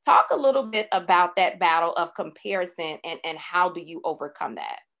doing. Talk a little bit about that battle of comparison, and how do you overcome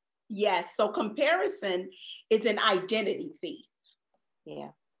that? Yes. So comparison is an identity thief. Yeah.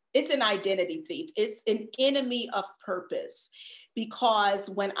 It's an identity thief. It's an enemy of purpose, because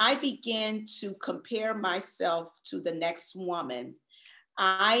when I begin to compare myself to the next woman,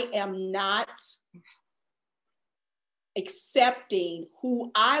 I am not accepting who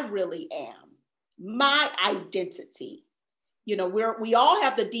I really am, my identity. We all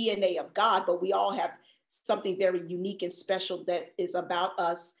have the DNA of God, but we all have something very unique and special that is about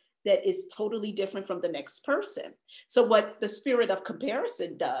us that is totally different from the next person. So what the spirit of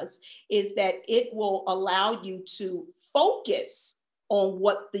comparison does is that it will allow you to focus on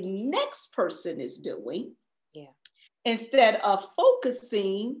what the next person is doing, instead of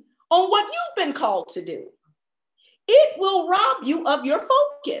focusing on what you've been called to do. It will rob you of your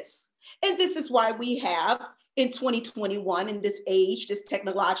focus. And this is why we have in 2021, in this age, this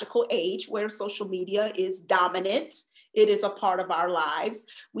technological age where social media is dominant, it is a part of our lives.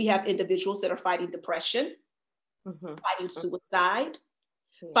 We have individuals that are fighting depression, fighting suicide,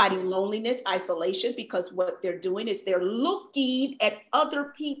 fighting loneliness, isolation, because what they're doing is they're looking at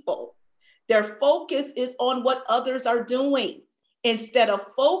other people. Their focus is on what others are doing instead of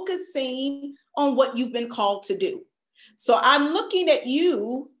focusing on what you've been called to do. So I'm looking at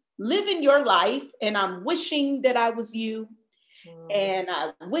you living your life, and I'm wishing that I was you. And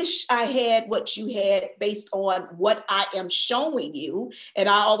I wish I had what you had based on what I am showing you. And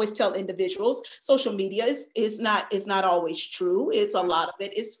I always tell individuals, social media is not always true. It's a lot of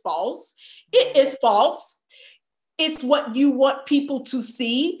it is false. It is false. It's what you want people to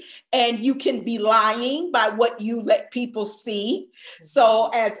see, and you can be lying by what you let people see. So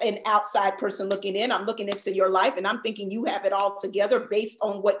as an outside person looking in, I'm looking into your life and I'm thinking you have it all together based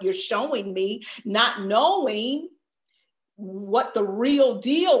on what you're showing me, not knowing what the real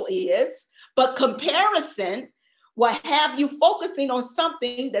deal is. But comparison will have you focusing on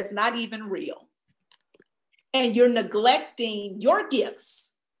something that's not even real. And you're neglecting your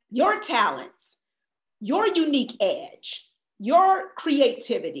gifts, your talents, your unique edge, your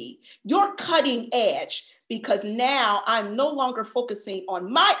creativity, your cutting edge, because now I'm no longer focusing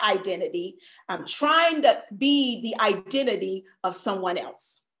on my identity. I'm trying to be the identity of someone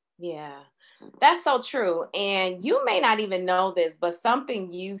else. Yeah, that's so true. And you may not even know this, but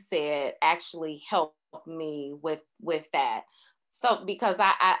something you said actually helped me with that. So because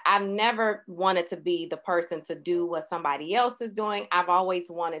I've never wanted to be the person to do what somebody else is doing. I've always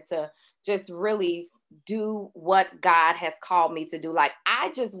wanted to just really do what God has called me to do. Like,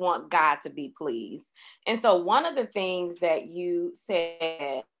 I just want God to be pleased. And so one of the things that you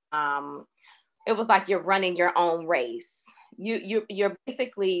said, it was like you're running your own race. You're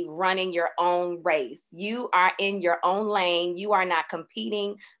basically running your own race. You are in your own lane. You are not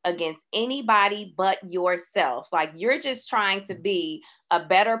competing against anybody but yourself. Like, you're just trying to be a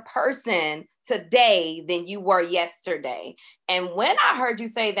better person today than you were yesterday. And when I heard you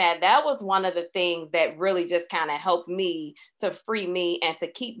say that, that was one of the things that really just kind of helped me to free me and to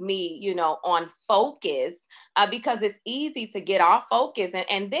keep me, on focus, because it's easy to get off focus.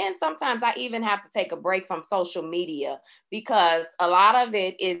 And then sometimes I even have to take a break from social media, because a lot of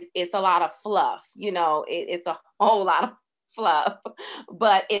it's a lot of fluff, it's a whole lot of fluff,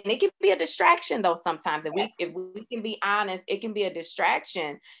 but it can be a distraction though sometimes. If we can be honest, it can be a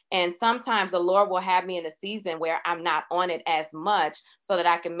distraction. And sometimes the Lord will have me in a season where I'm not on it as much, so that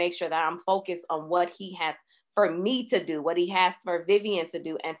I can make sure that I'm focused on what He has for me to do, what He has for Vivian to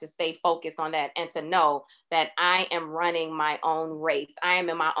do, and to stay focused on that, and to know that I am running my own race. I am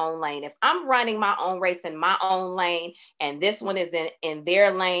in my own lane. If I'm running my own race in my own lane, and this one is in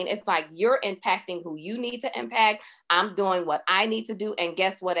their lane, it's like you're impacting who you need to impact. I'm doing what I need to do. And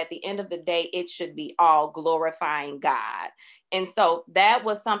guess what? At the end of the day, it should be all glorifying God. And so that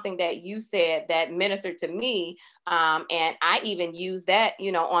was something that you said that ministered to me. And I even use that,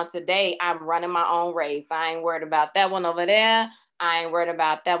 on today. I'm running my own race. I ain't worried about that one over there. I ain't worried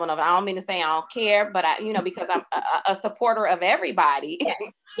about that one over. I don't mean to say I don't care, but because I'm a supporter of everybody.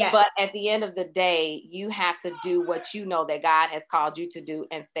 Yes. But at the end of the day, you have to do what you know that God has called you to do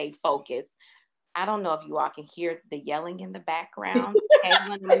and stay focused. I don't know if you all can hear the yelling in the background.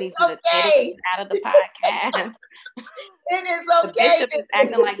 Caitlin, we need you to edit it out of the podcast. It is okay. The bishop is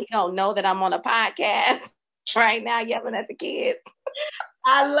acting like he don't know that I'm on a podcast right now, yelling at the kids.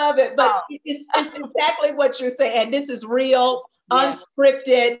 I love it, but it's exactly what you're saying. And this is real,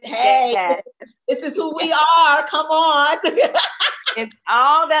 unscripted. Hey, this is who we are. Come on. It's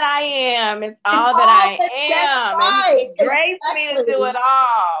all that I am. It's all that I am. Right. And He graced me to do it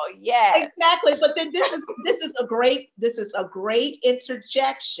all. Yes. Exactly. But then this is a great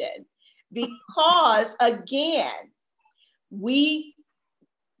interjection, because again, we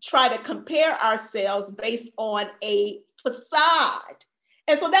try to compare ourselves based on a facade.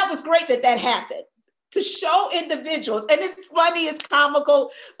 And so that was great that happened, to show individuals. And it's funny, it's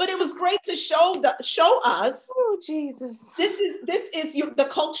comical, but it was great to show us. Oh, Jesus. This is the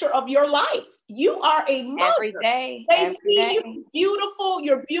culture of your life. You are a mother. Every day. They see you beautiful.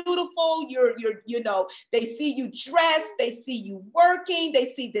 You're beautiful. You're they see you dressed. They see you working.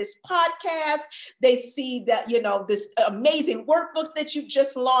 They see this podcast. They see that, this amazing workbook that you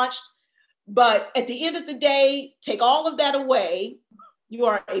just launched. But at the end of the day, take all of that away. You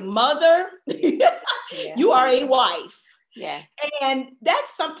are a mother. You are a wife. Yeah. And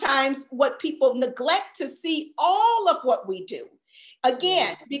that's sometimes what people neglect to see. All of what we do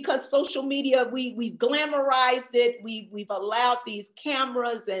Again, because social media, we glamorized it. We've allowed these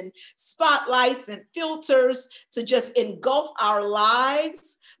cameras and spotlights and filters to just engulf our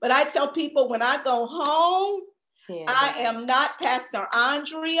lives. But I tell people when I go home, I am not Pastor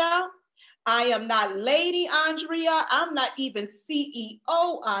Andrea. I am not Lady Andrea. I'm not even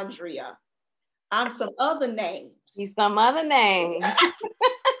CEO Andrea. I'm some other names. He's some other name.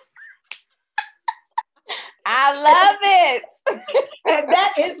 I love it. And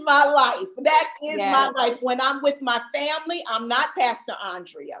that is my life. That is my life. When I'm with my family, I'm not Pastor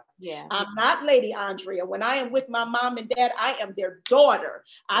Andrea. I'm not Lady Andrea. When I am with my mom and dad, I am their daughter.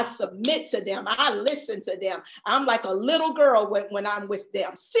 I submit to them. I listen to them. I'm like a little girl when I'm with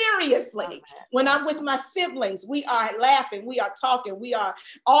them. Seriously. When I'm with my siblings, we are laughing. We are talking. We are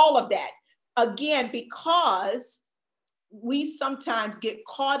all of that. Again, because we sometimes get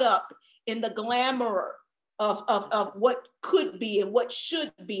caught up in the glamour of what could be and what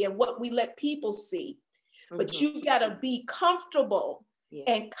should be and what we let people see. But you got to be comfortable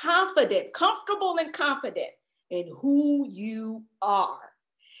and confident, comfortable and confident in who you are.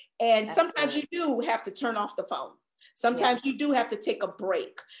 And sometimes you do have to turn off the phone. Sometimes you do have to take a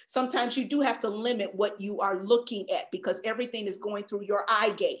break. Sometimes you do have to limit what you are looking at because everything is going through your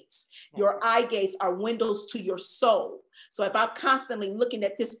eye gates. Your eye gates are windows to your soul. So if I'm constantly looking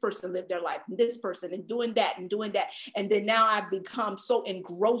at this person live their life, and this person and doing that, and then now I've become so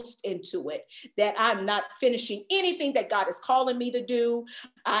engrossed into it that I'm not finishing anything that God is calling me to do.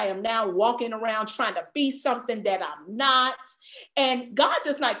 I am now walking around trying to be something that I'm not. And God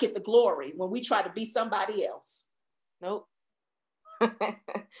does not get the glory when we try to be somebody else. Nope.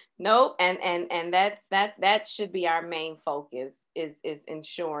 Nope. And that should be our main focus is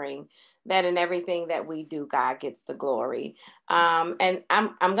ensuring that in everything that we do, God gets the glory. And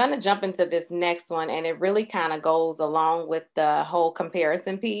I'm going to jump into this next one, and it really kind of goes along with the whole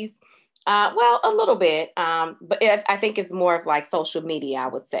comparison piece. Well, a little bit, but I think it's more of like social media, I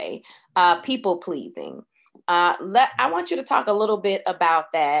would say, people pleasing. I want you to talk a little bit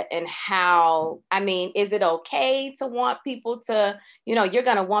about that and how, I mean, is it okay to want people to, you're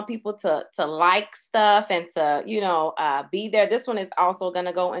going to want people to like stuff and to, be there. This one is also going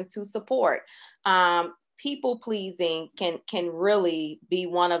to go into support. People pleasing can really be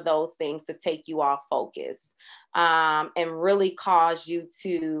one of those things to take you off focus, and really cause you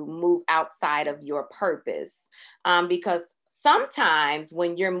to move outside of your purpose. Because sometimes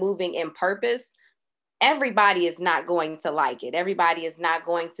when you're moving in purpose, everybody is not going to like it. Everybody is not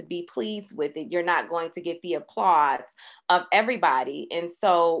going to be pleased with it. You're not going to get the applause of everybody. And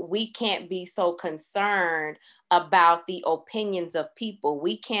so we can't be so concerned about the opinions of people.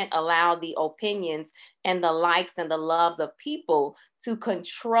 We can't allow the opinions and the likes and the loves of people to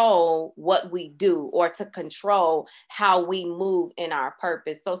control what we do or to control how we move in our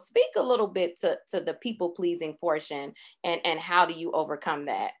purpose. So speak a little bit to the people pleasing portion and how do you overcome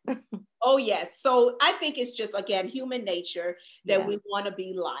that? Oh, yes. So I think it's just, again, human nature that we want to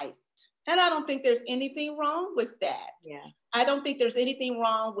be liked. And I don't think there's anything wrong with that. Yeah. I don't think there's anything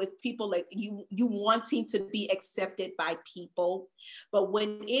wrong with people like you wanting to be accepted by people. But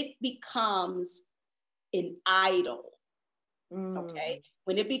when it becomes an idol, okay,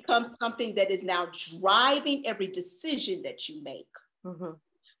 when it becomes something that is now driving every decision that you make,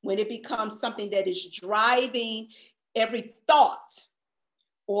 when it becomes something that is driving every thought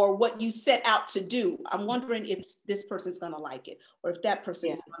or what you set out to do, I'm wondering if this person's going to like it or if that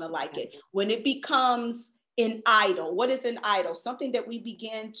person is going to like it. When it becomes an idol, what is an idol? Something that we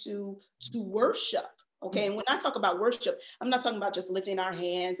begin to worship. Okay. And when I talk about worship, I'm not talking about just lifting our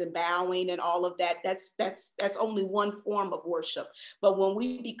hands and bowing and all of that. That's only one form of worship. But when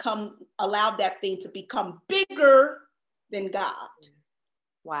we allow that thing to become bigger than God.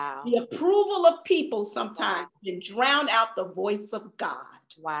 Wow. The approval of people sometimes can drown out the voice of God.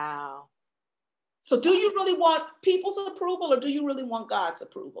 Wow. So do you really want people's approval or do you really want God's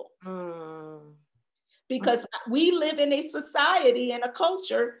approval? Because we live in a society and a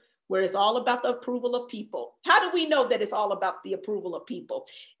culture where it's all about the approval of people. How do we know that it's all about the approval of people?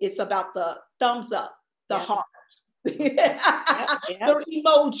 It's about the thumbs up, the heart, the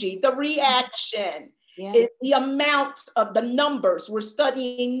emoji, the reaction. The amount of the numbers. We're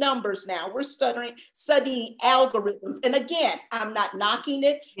studying numbers now. We're studying algorithms. And again, I'm not knocking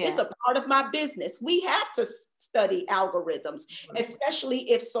it. It's a part of my business. We have to study algorithms, especially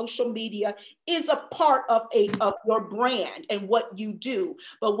if social media is a part of your brand and what you do.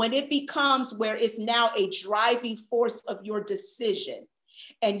 But when it becomes where it's now a driving force of your decision,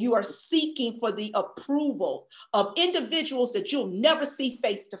 and you are seeking for the approval of individuals that you'll never see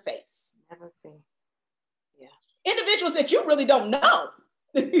face to face. Never see. individuals that you really don't know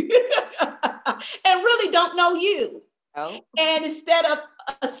and really don't know you. Oh. And instead of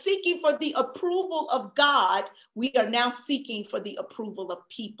seeking for the approval of God, we are now seeking for the approval of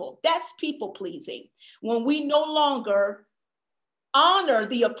people. That's people pleasing. When we no longer honor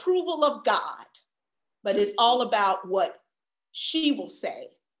the approval of God, but it's all about what she will say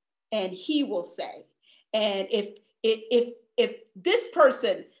and he will say. And if this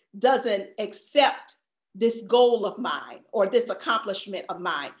person doesn't accept this goal of mine or this accomplishment of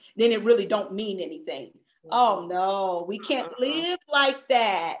mine, then it really don't mean anything. Oh no, we can't live like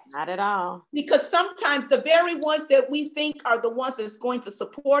that. Not at all. Because sometimes the very ones that we think are the ones that's going to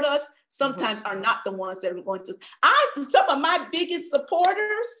support us, sometimes are not the ones that are going to. Some of my biggest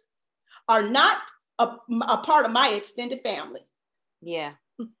supporters are not a part of my extended family. Yeah.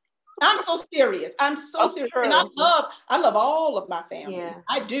 I'm so serious. I'm so serious. True. And I love all of my family. Yeah.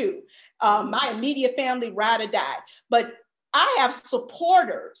 I do. My immediate family, ride or die. But I have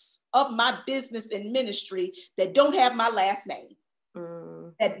supporters of my business and ministry that don't have my last name,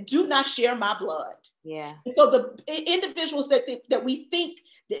 that do not share my blood. Yeah. And so the individuals that we think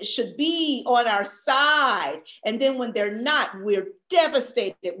that should be on our side, and then when they're not, we're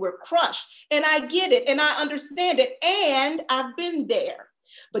devastated, we're crushed. And I get it, and I understand it, and I've been there.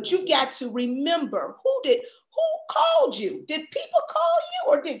 But you've got to remember, who called you? Did people call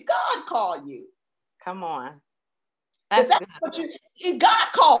you, or did God call you? Come on. That's what God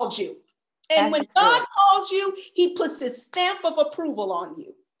called you. And when God calls you, he puts his stamp of approval on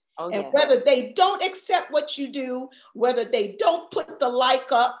you. Oh, and whether they don't accept what you do, whether they don't put the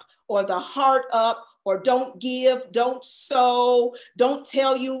like up or the heart up, or don't give, don't sow, don't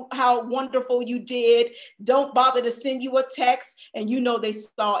tell you how wonderful you did, don't bother to send you a text, and you know they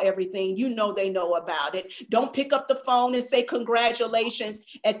saw everything, you know they know about it. Don't pick up the phone and say congratulations.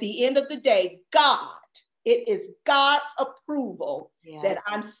 At the end of the day, it is God's approval that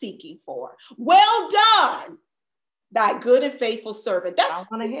I'm seeking for. Well done, thy good and faithful servant. That's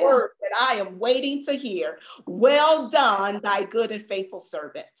the word that I am waiting to hear. Well done, thy good and faithful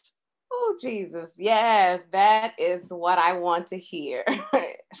servant. Oh, Jesus. Yes, that is what I want to hear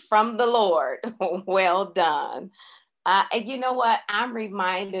from the Lord. Well done. And you know what? I'm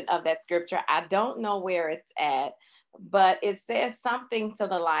reminded of that scripture. I don't know where it's at, but it says something to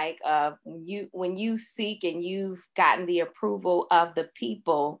the like of when you seek and you've gotten the approval of the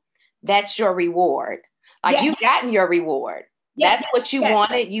people, that's your reward. Like you've gotten your reward. That's what you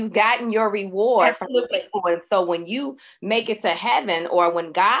wanted. You've gotten your reward from the people. And so when you make it to heaven, or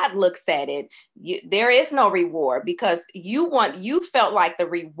when God looks at it, there is no reward, because you felt like the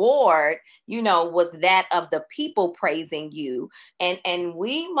reward, was that of the people praising you. And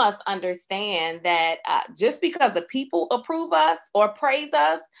we must understand that just because the people approve us or praise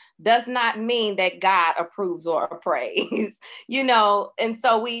us does not mean that God approves or praise, and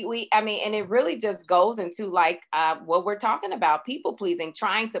so and it really just goes into like what we're talking about, people pleasing,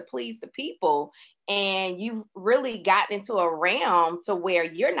 trying to please the people. And you've really gotten into a realm to where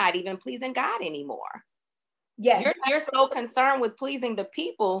you're not even pleasing God anymore. Yes. You're so concerned with pleasing the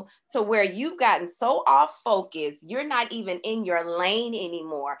people to where you've gotten so off focus. You're not even in your lane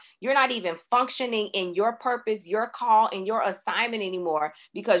anymore. You're not even functioning in your purpose, your call, and your assignment anymore,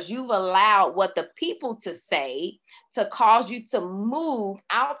 because you've allowed what the people to say to cause you to move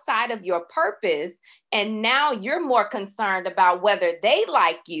outside of your purpose. And now you're more concerned about whether they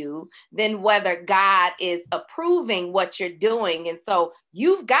like you than whether God is approving what you're doing. And so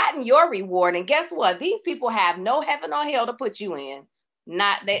you've gotten your reward. And guess what? These people have no heaven or hell to put you in.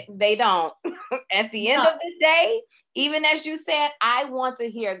 They don't. At the end of the day, even as you said, I want to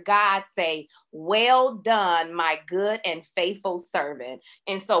hear God say, well done, my good and faithful servant.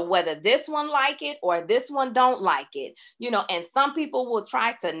 And so whether this one like it or this one don't like it, and some people will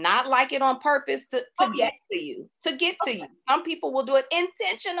try to not like it on purpose to get to you. Some people will do it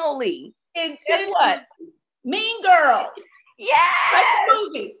intentionally. Guess what? Mean Girls. Yes. Like the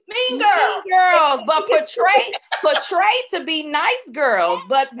movie, Mean Girls. But portray to be nice girls,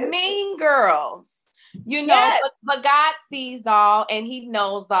 but mean girls. But God sees all and he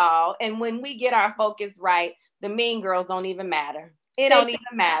knows all. And when we get our focus right, the mean girls don't even matter. It don't even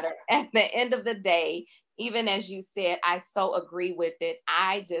matter. At the end of the day, even as you said, I so agree with it.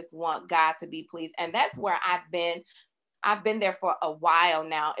 I just want God to be pleased. And that's where I've been there for a while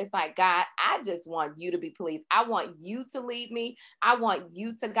now. It's like, God, I just want you to be pleased. I want you to lead me. I want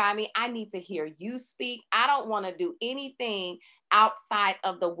you to guide me. I need to hear you speak. I don't want to do anything outside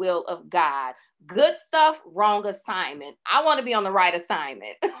of the will of God. Good stuff, wrong assignment. I want to be on the right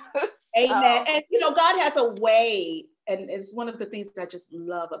assignment. Amen. And God has a way, and it's one of the things that I just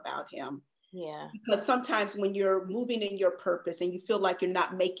love about him. Yeah. Because sometimes when you're moving in your purpose and you feel like you're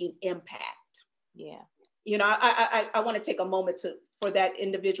not making impact. Yeah. You know, I want to take a moment for that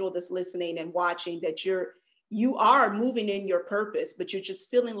individual that's listening and watching, that you are moving in your purpose, but you're just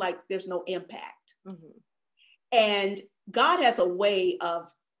feeling like there's no impact. Mm-hmm. And God has a way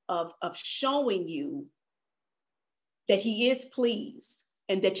of showing you that he is pleased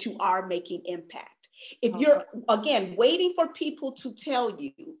and that you are making impact. If you're, again, waiting for people to tell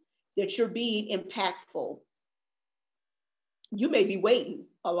you that you're being impactful, you may be waiting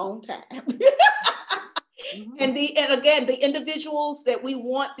a long time. Mm-hmm. And again, the individuals that we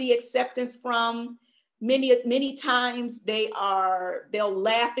want the acceptance from, many times they'll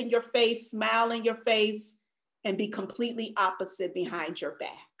laugh in your face, smile in your face, and be completely opposite behind your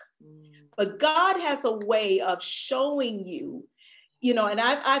back. But God has a way of showing you, you know, and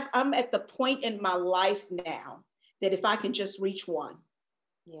I'm at the point in my life now that if I can just reach one,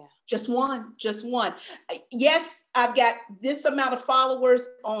 just one. Yes, I've got this amount of followers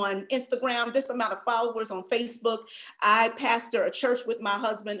on Instagram, this amount of followers on Facebook. I pastor a church with my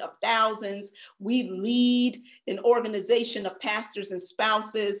husband of thousands. We lead an organization of pastors and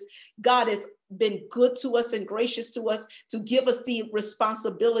spouses. God has been good to us and gracious to us to give us the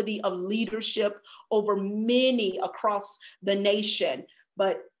responsibility of leadership over many across the nation.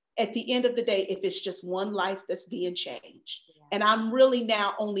 But at the end of the day, if it's just one life that's being changed, and I'm really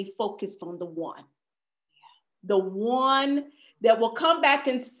now only focused on the one that will come back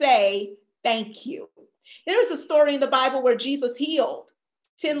and say, thank you. There's a story in the Bible where Jesus healed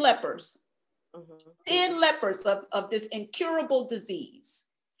 10 lepers, 10 lepers of this incurable disease.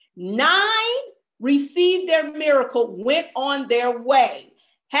 9 received their miracle, went on their way.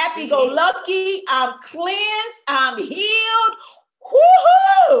 Happy go lucky, I'm cleansed, I'm healed.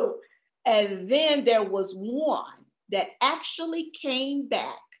 Woohoo! And then there was one that actually came back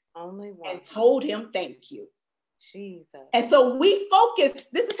and told him thank you. Jesus. And so we focus,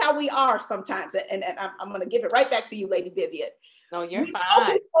 this is how we are sometimes, and I'm going to give it right back to you, Lady Vivian. No, you're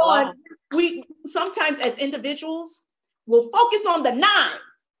fine. We sometimes as individuals will focus on the 9.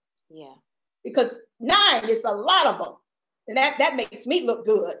 Yeah. Because 9 is a lot of them. And that makes me look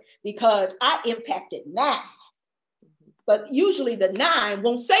good because I impacted 9. But usually the 9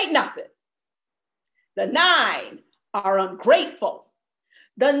 won't say nothing. The 9 are ungrateful.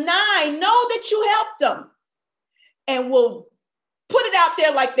 The 9 know that you helped them and will put it out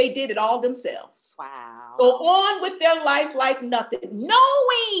there like they did it all themselves. Wow. Go on with their life like nothing,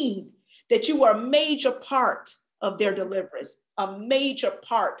 knowing that you were a major part of their deliverance, a major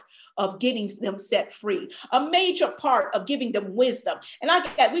part of getting them set free, a major part of giving them wisdom. And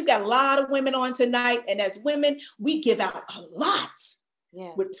we've got a lot of women on tonight, and as women, we give out a lot.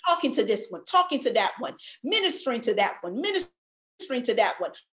 Yeah. We're talking to this one, talking to that one, ministering to that one, ministering to that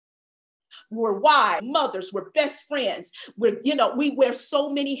one. We're wives, mothers, we're best friends. We wear so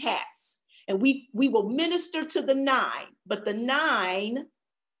many hats, and we will minister to the 9, but the 9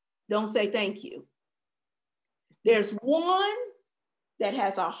 don't say thank you. There's one that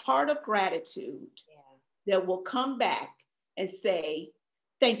has a heart of gratitude that will come back and say,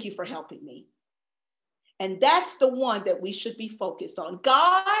 thank you for helping me. And that's the one that we should be focused on.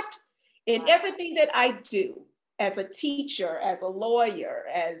 God, in everything that I do, as a teacher, as a lawyer,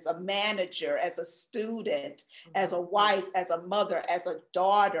 as a manager, as a student, as a wife, as a mother, as a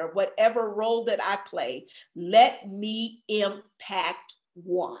daughter, whatever role that I play, let me impact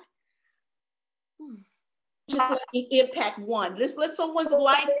one. Just let me impact one. Just let someone's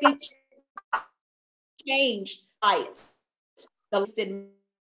life be changed by it.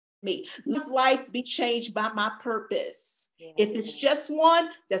 Me. Let life be changed by my purpose. Yeah. If it's just one,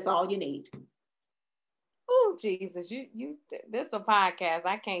 that's all you need. Oh, Jesus, you this is a podcast.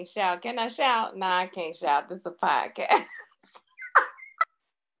 I can't shout. Can I shout? No, I can't shout. This is a podcast.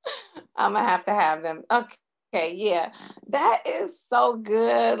 I'm gonna have to have them. Okay, yeah. That is so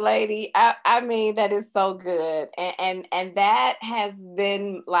good, lady. I mean, that is so good. And that has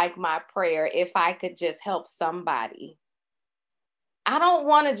been like my prayer. If I could just help somebody. I don't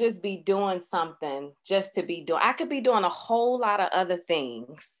want to just be doing something just to be doing. I could be doing a whole lot of other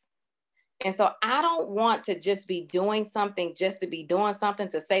things. And so I don't want to just be doing something just to be doing something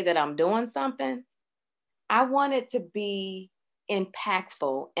to say that I'm doing something. I want it to be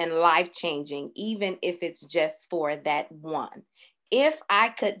impactful and life-changing, even if it's just for that one. If I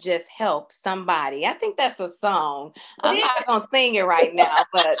could just help somebody, I think that's a song. I'm not going to sing it right now,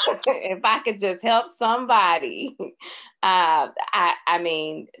 but if I could just help somebody, I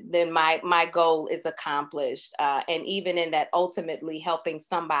mean, then my goal is accomplished. And even in that, ultimately helping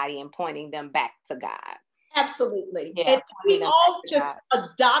somebody and pointing them back to God. Absolutely. Yeah, And we pointing them all back to just God.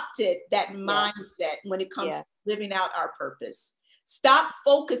 adopted that Yeah, mindset when it comes yeah, to living out our purpose. Stop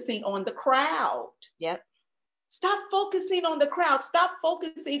focusing on the crowd. yep. Stop focusing on the crowd. Stop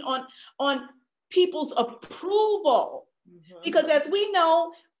focusing on people's approval. Mhm. Because as we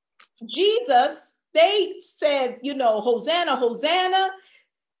know, Jesus, they said, Hosanna, Hosanna.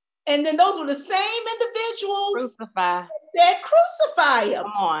 And then those were the same individuals Crucify. that crucify him.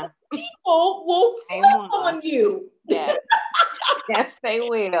 Come on. People will Same flip one. on you. Yes. Yes, they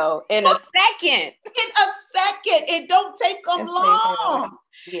will. In a second. In a second. It don't take them Yes, they will. long.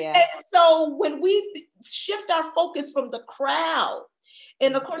 Yeah. And so when we shift our focus from the crowd,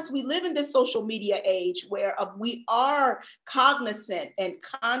 and of course, we live in this social media age where we are cognizant and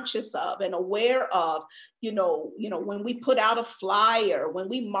conscious of and aware of, when we put out a flyer, when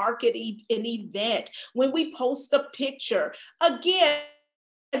we market an event, when we post a picture, again,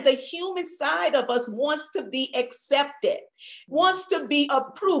 the human side of us wants to be accepted, wants to be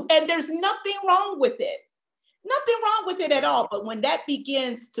approved, and there's nothing wrong with it. Nothing wrong with it at all. But when that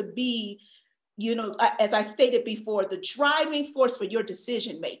begins to be, as I stated before, the driving force for your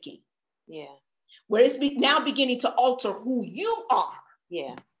decision making, Yeah. where it's now beginning to alter who you are.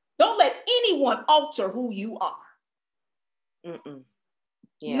 Yeah. Don't let anyone alter who you are. Mm-mm.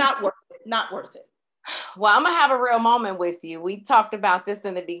 Yeah. Not worth it. Not worth it. Well, I'm gonna have a real moment with you. We talked about this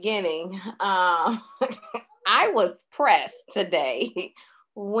in the beginning. I was pressed today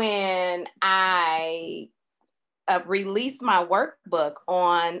when I released my workbook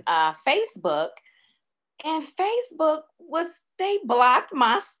on Facebook, and Facebook they blocked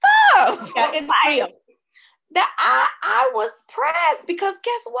my stuff. Yeah, it's real. That I was pressed because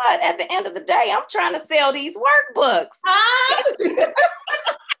guess what? At the end of the day, I'm trying to sell these workbooks.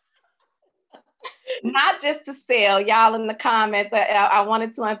 Not just to sell, y'all in the comments. I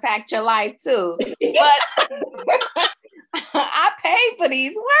wanted to impact your life too, but I paid for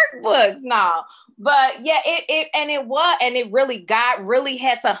these workbooks now. But yeah, God really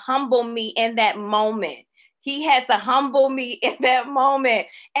had to humble me in that moment. He had to humble me in that moment.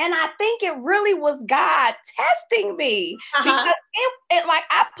 And I think it really was God testing me because it like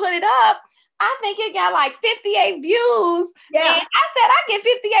I put it up. I think it got like 58 views. Yeah. And I said, I get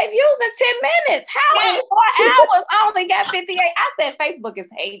 58 views in 10 minutes. How in 4 hours I only got 58? I said, Facebook is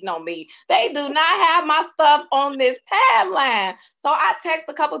hating on me. They do not have my stuff on this timeline. So I text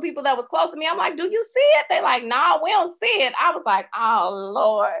a couple of people that was close to me. I'm like, do you see it? They like, no, we don't see it. I was like, oh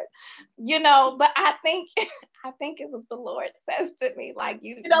Lord, but I think it was the Lord tested me. Like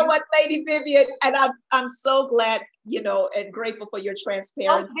you know what, Lady Vivian, and I'm so glad, and grateful for your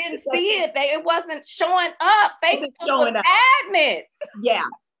transparency. I didn't see it. It wasn't showing up. Facebook was adamant. Yeah.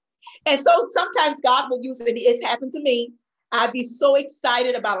 And so sometimes God will use it. It's happened to me. I'd be so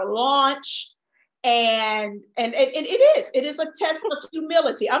excited about a launch. And it is a test of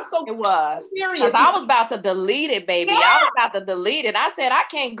humility. I'm so serious. I was about to delete it, baby. Yeah. I was about to delete it. I said, I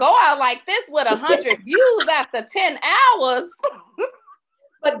can't go out like this with 100 views after 10 hours.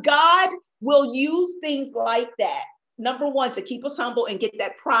 But God will use things like that. Number one, to keep us humble and get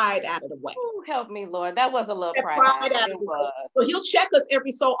that pride out of the way. Ooh, help me, Lord. That was a little pride out of the way. So he'll check us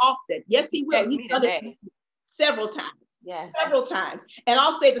every so often. Yes, he will. He's done it several times. Yes. Several times. And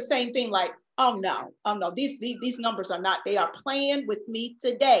I'll say the same thing like, oh no, these numbers are not, they are playing with me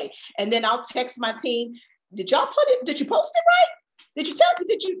today. And then I'll text my team, did you post it right? Did you tell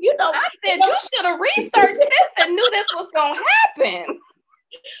me, I said, you should have researched this and knew this was going to happen.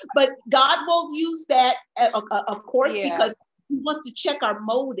 But God will use that, of course, because he wants to check our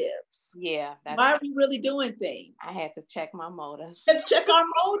motives. Yeah. Why are we really doing things? I had to check my motives. Check our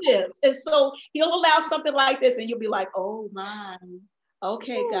motives. And so he'll allow something like this and you'll be like, oh my,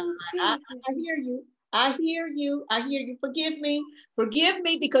 okay, God, I hear you. I hear you. Forgive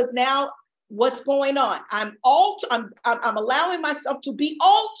me because now what's going on? I'm allowing myself to be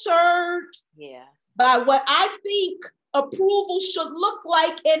altered by what I think approval should look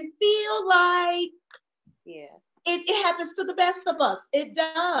like and feel like. Yeah. It happens to the best of us. It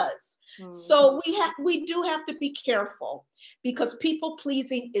does. Mm-hmm. So we do have to be careful because people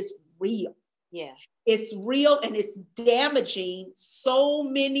pleasing is real. Yeah. It's real and it's damaging so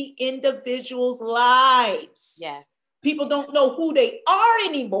many individuals' lives. Yeah. People don't know who they are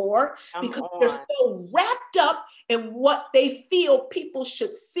anymore because they're so wrapped up in what they feel people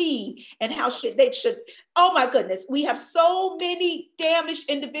should see and how they should. Oh my goodness, we have so many damaged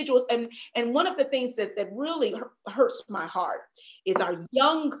individuals. And one of the things that really hurts my heart is our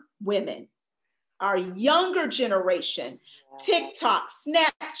young women, our younger generation, TikTok,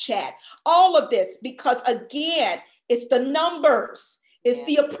 Snapchat, all of this, because again, it's the numbers, it's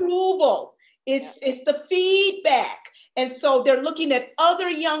the approval. It's the feedback. And so they're looking at other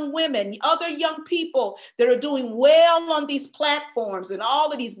young women, other young people that are doing well on these platforms and all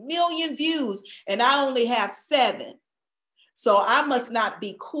of these million views, and I only have 7. So I must not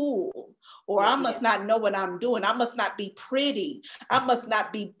be cool, or I must not know what I'm doing. I must not be pretty. I must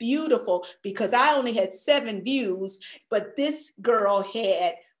not be beautiful because I only had 7 views, but this girl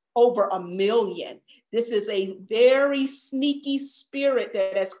had over 1 million. This is a very sneaky spirit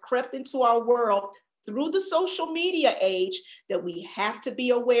that has crept into our world through the social media age that we have to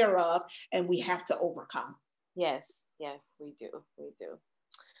be aware of and we have to overcome. Yes, we do.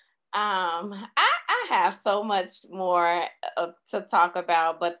 I have so much more to talk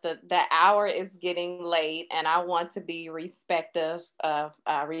about, but the hour is getting late, and I want to be respectful of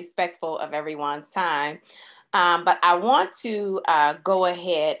everyone's time. But I want to go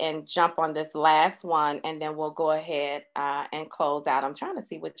ahead and jump on this last one, and then we'll go ahead and close out. I'm trying to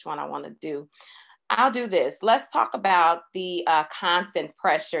see which one I want to do. I'll do this. Let's talk about the constant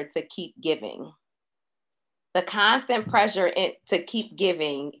pressure to keep giving. The constant pressure to keep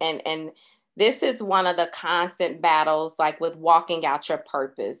giving. And this is one of the constant battles, like with walking out your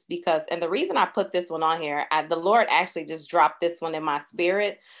purpose. And the reason I put this one on here, the Lord actually just dropped this one in my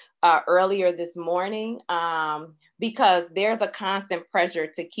spirit earlier this morning, because there's a constant pressure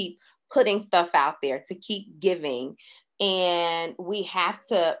to keep putting stuff out there, to keep giving. And we have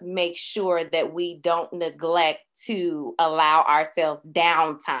to make sure that we don't neglect to allow ourselves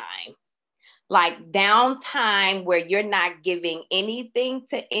downtime. Like downtime where you're not giving anything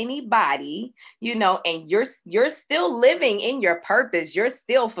to anybody, and you're still living in your purpose. You're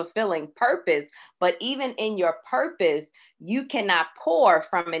still fulfilling purpose. But even in your purpose, you cannot pour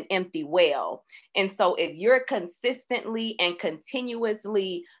from an empty well. And so if you're consistently and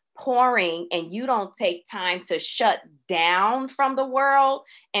continuously pouring and you don't take time to shut down from the world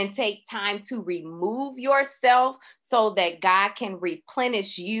and take time to remove yourself so that God can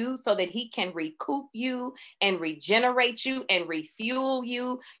replenish you, so that he can recoup you and regenerate you and refuel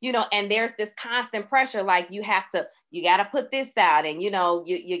you, and there's this constant pressure, like you got to put this out, and you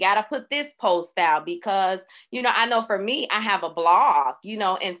got to put this post out because, I know for me, I have a blog,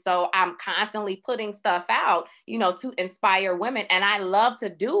 and so I'm constantly putting stuff out, to inspire women, and I love to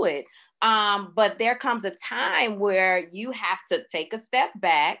do it. But there comes a time where you have to take a step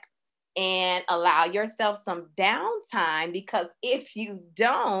back and allow yourself some downtime, because if you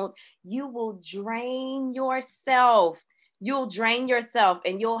don't, you will drain yourself. You'll drain yourself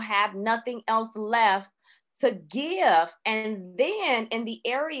and you'll have nothing else left to give. And then in the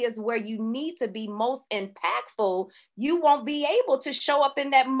areas where you need to be most impactful, you won't be able to show up in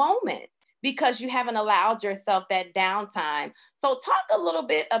that moment because you haven't allowed yourself that downtime. So talk a little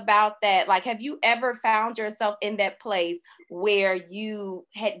bit about that. Like, have you ever found yourself in that place where you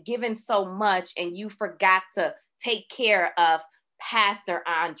had given so much and you forgot to take care of Pastor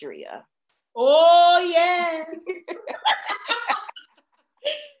Andrea? Oh, yes.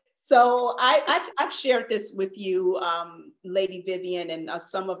 So I've shared this with you, Lady Vivian, and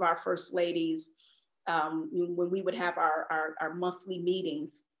some of our first ladies, when we would have our monthly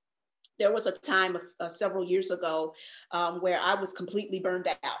meetings. There was a time several years ago where I was completely burned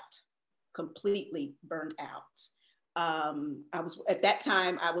out. At that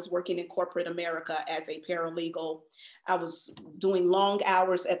time, I was working in corporate America as a paralegal. I was doing long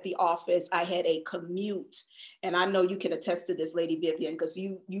hours at the office. I had a commute, and I know you can attest to this, Lady Vivian, because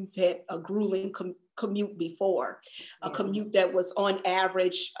you've had a grueling commute before, a commute that was on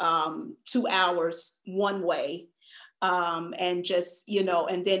average 2 hours one way. And just,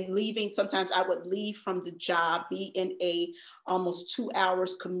 and then leaving, sometimes I would leave from the job, be in a almost 2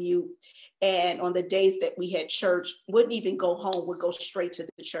 hours commute. And on the days that we had church, wouldn't even go home, would go straight to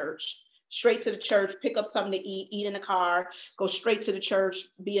the church, pick up something to eat in the car, go straight to the church,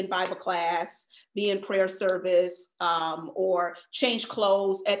 be in Bible class, be in prayer service, or change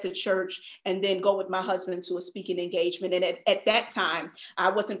clothes at the church, and then go with my husband to a speaking engagement. And at that time, I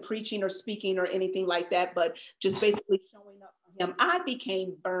wasn't preaching or speaking or anything like that, but just basically showing up for him. I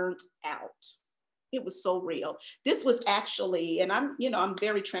became burnt out. It was so real. This was actually, and I'm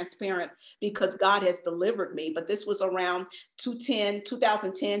very transparent because God has delivered me, but this was around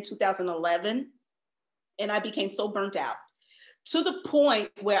 2010, 2011. And I became so burnt out to the point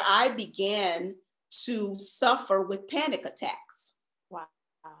where I began to suffer with panic attacks. Wow.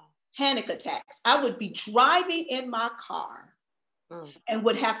 Panic attacks. I would be driving in my car and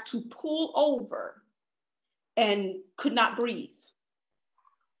would have to pull over and could not breathe.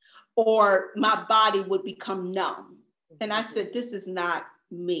 Or my body would become numb. And I said, this is not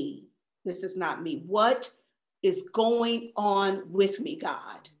me. This is not me. What is going on with me,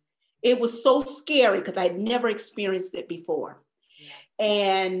 God? It was so scary because I had never experienced it before. Yeah.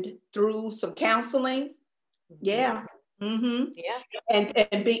 And through some counseling, yeah. Mm-hmm. Yeah.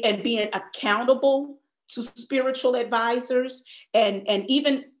 And being accountable to spiritual advisors, and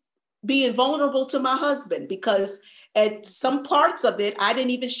even being vulnerable to my husband, because at some parts of it, I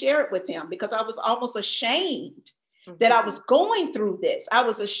didn't even share it with him because I was almost ashamed that I was going through this. I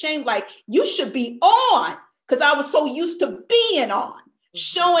was ashamed, like, you should be on, because I was so used to being on,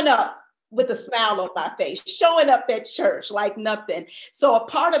 showing up with a smile on my face, showing up at church like nothing. So a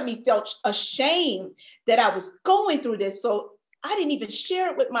part of me felt ashamed that I was going through this. So I didn't even share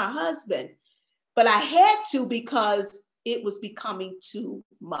it with my husband, but I had to because it was becoming too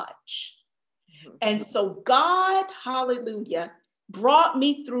much. And so God, hallelujah, brought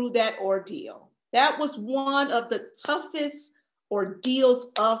me through that ordeal. That was one of the toughest ordeals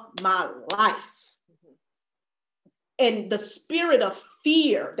of my life. And the spirit of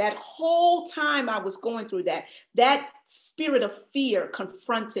fear, that whole time I was going through that spirit of fear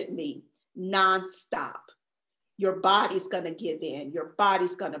confronted me nonstop. Your body's going to give in. Your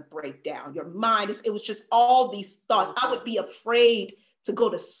body's going to break down. Your mind it was just all these thoughts. I would be afraid to go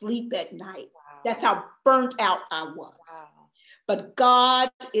to sleep at night. Wow. That's how burnt out I was. Wow. But God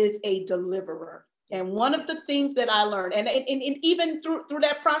is a deliverer. And one of the things that I learned, and even through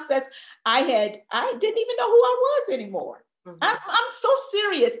that process, I didn't even know who I was anymore. I'm so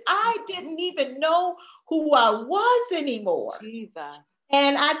serious. I didn't even know who I was anymore. Jesus.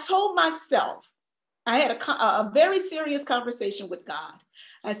 And I told myself, I had a very serious conversation with God.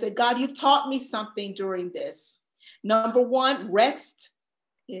 I said, God, you've taught me something during this. Number one, rest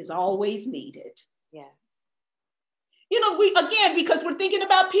is always needed. Yes. Because we're thinking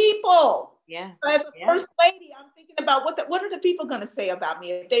about people. Yeah. As a first lady, I'm thinking about what are the people going to say about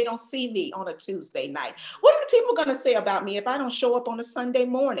me if they don't see me on a Tuesday night? What are the people going to say about me if I don't show up on a Sunday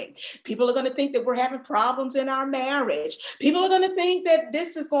morning? People are going to think that we're having problems in our marriage. People are going to think that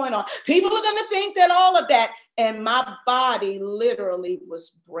this is going on. People are going to think that all of that. And my body literally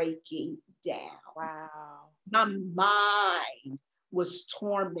was breaking down. Wow. My mind was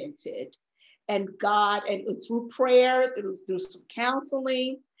tormented. And God, and through prayer, through some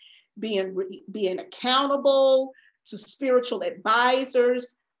counseling, being accountable to spiritual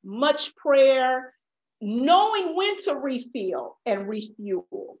advisors, much prayer, knowing when to refill and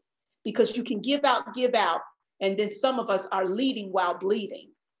refuel, because you can give out, and then some of us are leading while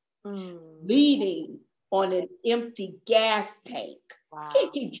bleeding, leading on an empty gas tank. Wow. You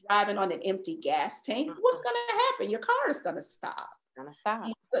can't keep driving on an empty gas tank. What's going to happen? Your car is going to stop.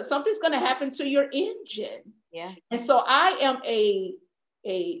 Something's going to happen to your engine. Yeah. And so I am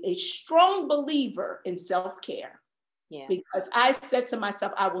a strong believer in self-care. Yeah. Because I said to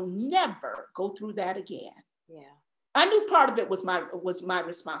myself, I will never go through that again. Yeah. I knew part of it was my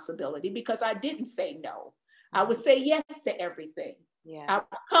responsibility because I didn't say no. I would say yes to everything. Yeah. I would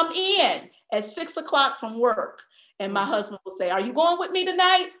come in at 6:00 from work and my husband will say, are you going with me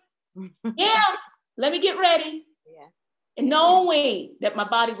tonight? Yeah, let me get ready. Yeah. And knowing that my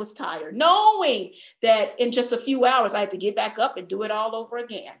body was tired, knowing that in just a few hours I had to get back up and do it all over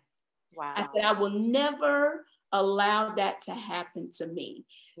again. Wow. I said, I will never allow that to happen to me.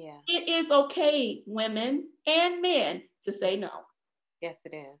 Yeah. It is okay, women and men, to say no. Yes,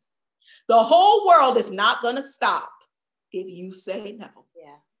 it is. The whole world is not going to stop if you say no.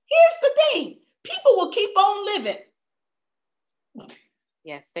 Yeah. Here's the thing. People will keep on living.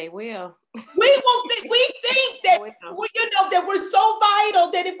 Yes, they will. We think that that we're so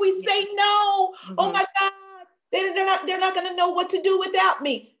vital that if we say no, oh my God, they're not going to know what to do without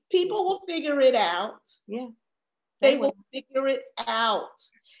me. People will figure it out. Yeah, they will figure it out.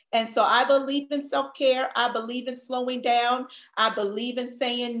 And so I believe in self-care. I believe in slowing down. I believe in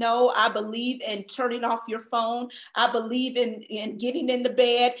saying no. I believe in turning off your phone. I believe in getting in the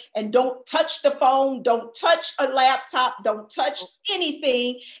bed and don't touch the phone. Don't touch a laptop. Don't touch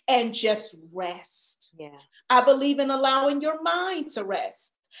anything and just rest. Yeah. I believe in allowing your mind to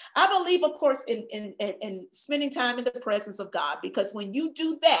rest. I believe, of course, in spending time in the presence of God, because when you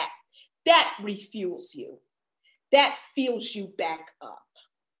do that, that refuels you. That fills you back up.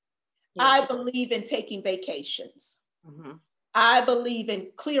 Yeah. I believe in taking vacations. Mm-hmm. I believe in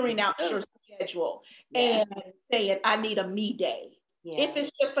clearing out your schedule and saying, I need a me day. Yeah. If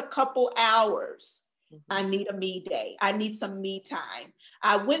it's just a couple hours, I need a me day. I need some me time.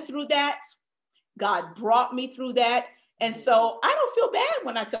 I went through that. God brought me through that. And so I don't feel bad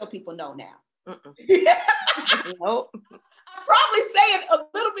when I tell people no now. Nope. I'm probably saying a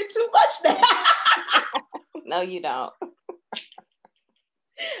little bit too much now. No, you don't.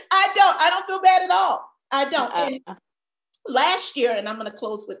 I don't feel bad at all. I don't. And last year, and I'm going to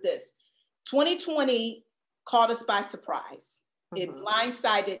close with this, 2020 caught us by surprise. It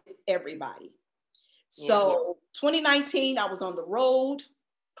blindsided everybody. So 2019, I was on the road,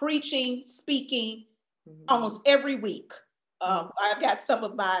 preaching, speaking almost every week. I've got some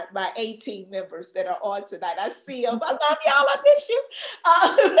of my A team members that are on tonight. I see them. I love y'all. I miss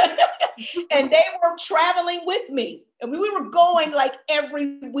you. And they were traveling with me. And we were going like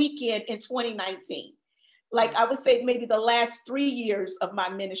every weekend in 2019. Like I would say maybe the last 3 years of my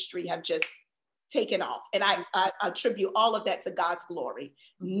ministry have just taken off. And I attribute all of that to God's glory.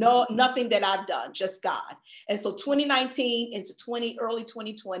 No, nothing that I've done, just God. And so 2019 into early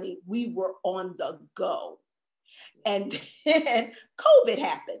 2020, we were on the go. And then COVID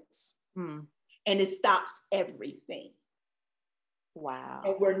happens and it stops everything. Wow.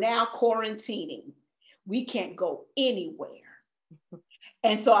 And we're now quarantining. We can't go anywhere.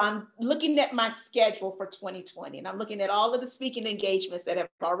 And so I'm looking at my schedule for 2020, and I'm looking at all of the speaking engagements that have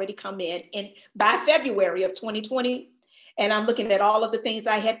already come in by February of 2020. And I'm looking at all of the things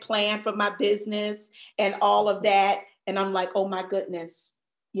I had planned for my business and all of that. And I'm like, oh my goodness,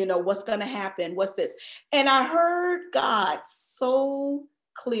 you know, what's going to happen? What's this? And I heard God so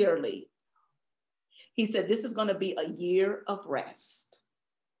clearly. He said, this is going to be a year of rest.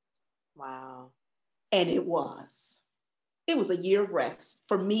 Wow. And it was. It was a year of rest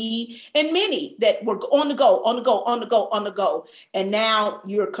for me and many that were on the go. And now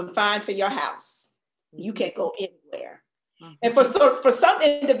you're confined to your house. You can't go anywhere. And for some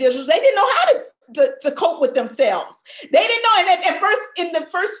individuals, they didn't know how to cope with themselves. They didn't know. And at first, in the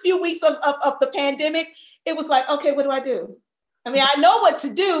first few weeks of the pandemic, it was like, okay, what do I do? I mean, I know what to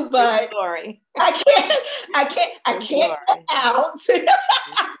do, but I can't go out. I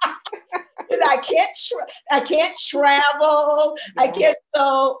can't travel. Yeah. I can't.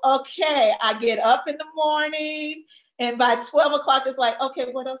 So, okay, I get up in the morning, and by 12 o'clock, it's like,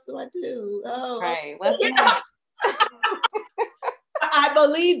 okay, what else do I do? Oh, right. What's next? I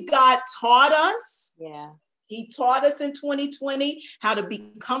believe God taught us. Yeah. He taught us in 2020 how to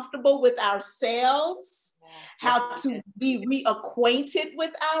be comfortable with ourselves, how to be reacquainted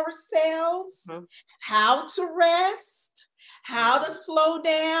with ourselves, how to rest, how to slow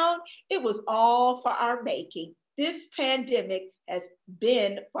down. It was all for our making. This pandemic has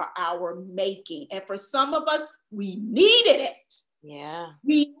been for our making. And for some of us, we needed it. Yeah.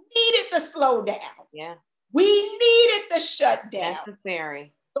 We needed the slow down. Yeah. We needed the shutdown.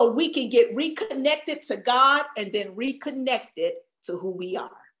 Necessary. So we can get reconnected to God and then reconnected to who we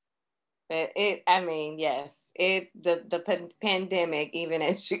are. The pandemic, even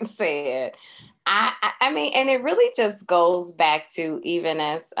as you said, I mean, and it really just goes back to, even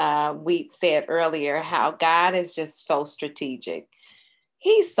as we said earlier, how God is just so strategic.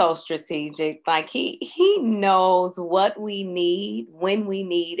 He's so strategic. Like he knows what we need, when we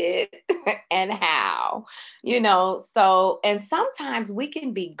need it, and how, you know. So, and sometimes we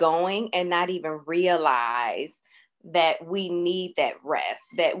can be going and not even realize that we need that rest,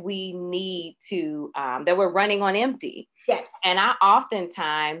 that we need to, that we're running on empty. Yes. And I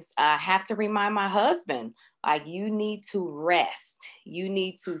oftentimes have to remind my husband, like, you need to rest. You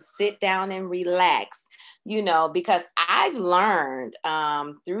need to sit down and relax, you know, because I've learned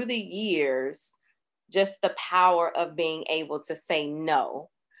through the years, just the power of being able to say no,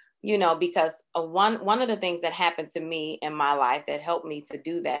 you know, because one of the things that happened to me in my life that helped me to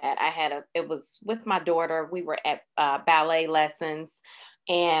do that, it was with my daughter. We were at ballet lessons,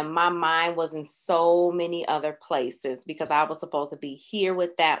 and my mind was in so many other places because I was supposed to be here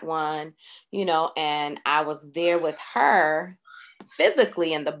with that one, you know, and I was there with her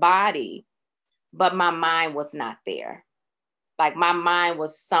physically in the body, but my mind was not there. Like, my mind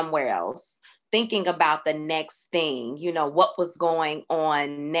was somewhere else, thinking about the next thing, you know, what was going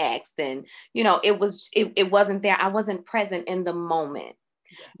on next. And, you know, it wasn't there. I wasn't present in the moment,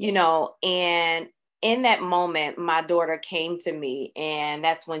 you know, and in that moment, my daughter came to me, and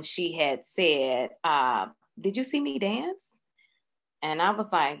that's when she had said, did you see me dance? And I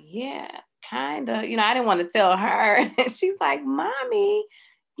was like, yeah, kind of, you know, I didn't want to tell her. And she's like, Mommy,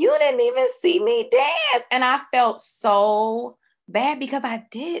 you didn't even see me dance. And I felt so bad because I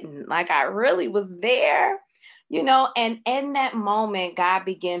didn't. Like, I really was there, you know. And in that moment, God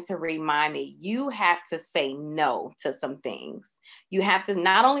began to remind me, you have to say no to some things. You have to,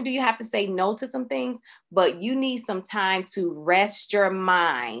 not only do you have to say no to some things, but you need some time to rest your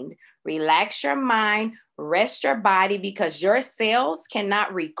mind, relax your mind, rest your body, because your cells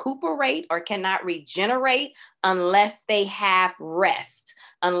cannot recuperate or cannot regenerate unless they have rest.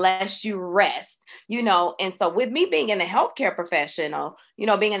 Unless you rest, And so with me being in the healthcare professional,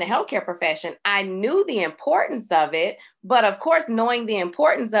 being in the healthcare profession, I knew the importance of it. But of course, knowing the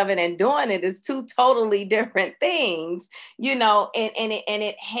importance of it and doing it is two totally different things,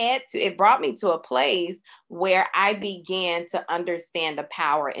 it brought me to a place where I began to understand the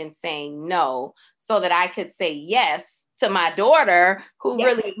power in saying no so that I could say yes to my daughter who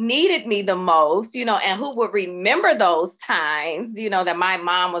really needed me the most, and who would remember those times, that my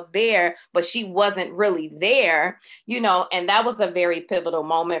mom was there, but she wasn't really there, and that was a very pivotal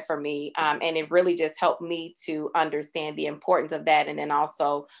moment for me. And it really just helped me to understand the importance of that. And then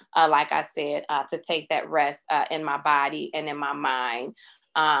also, like I said, to take that rest in my body and in my mind.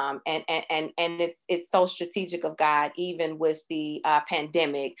 And it's so strategic of God, even with the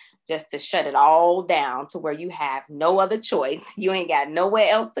pandemic, just to shut it all down to where you have no other choice. You ain't got nowhere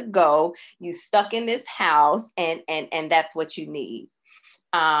else to go. You stuck in this house, and that's what you need.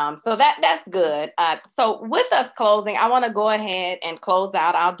 So that's good. So with us closing, I want to go ahead and close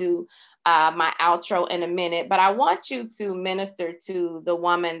out. I'll do my outro in a minute, but I want you to minister to the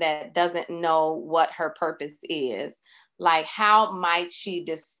woman that doesn't know what her purpose is. Like, how might she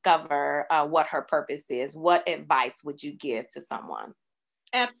discover what her purpose is? What advice would you give to someone?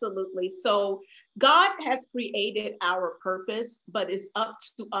 Absolutely. So God has created our purpose, but it's up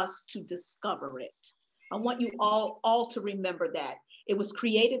to us to discover it. I want you all to remember that. It was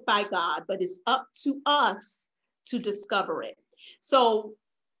created by God, but it's up to us to discover it. So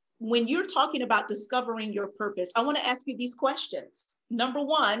when you're talking about discovering your purpose, I want to ask you these questions. Number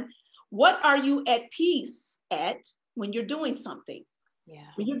one, what are you at peace at when you're doing something? Yeah.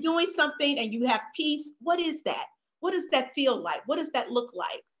 When you're doing something and you have peace, what is that? What does that feel like? What does that look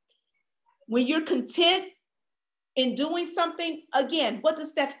like? When you're content in doing something, again, what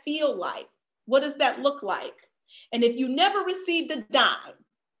does that feel like? What does that look like? And if you never received a dime,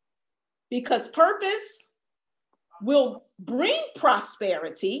 because purpose will bring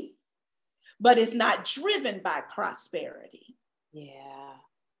prosperity, but it's not driven by prosperity. Yeah.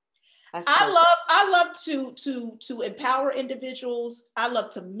 I love to empower individuals. I love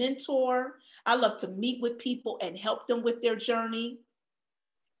to mentor. I love to meet with people and help them with their journey.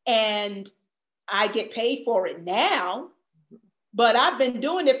 And I get paid for it now, but I've been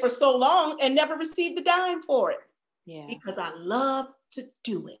doing it for so long and never received a dime for it. Yeah. Because I love to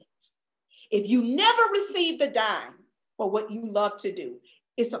do it. If you never received a dime for what you love to do,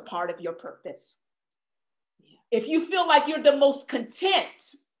 it's a part of your purpose. Yeah. If you feel like you're the most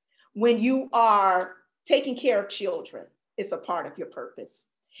content when you are taking care of children, it's a part of your purpose.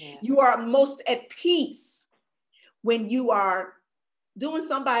 Yeah. You are most at peace when you are doing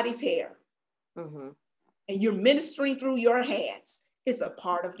somebody's hair, mm-hmm. and you're ministering through your hands. It's a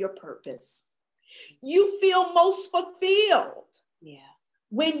part of your purpose. You feel most fulfilled, yeah,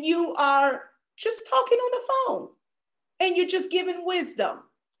 when you are just talking on the phone and you're just giving wisdom.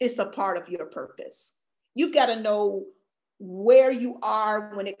 It's a part of your purpose. You've got to know where you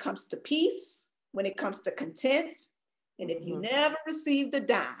are when it comes to peace, when it comes to content, and if you never received a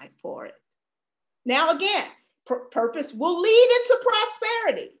dime for it. Now, again, purpose will lead into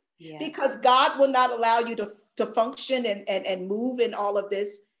prosperity, yeah, because God will not allow you to function and move in all of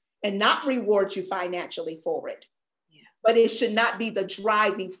this and not reward you financially for it. Yeah. But it should not be the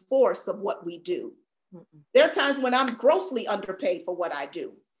driving force of what we do. There are times when I'm grossly underpaid for what I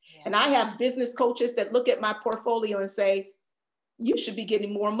do. Yeah. And I have business coaches that look at my portfolio and say, you should be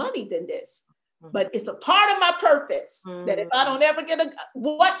getting more money than this. But it's a part of my purpose that if I don't ever get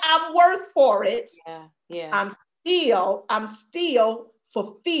what I'm worth for it, I'm still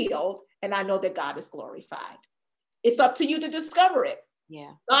fulfilled, and I know that God is glorified. It's up to you to discover it.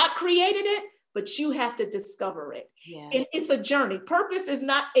 Yeah. God created it, but you have to discover it. Yeah. And it's a journey. Purpose is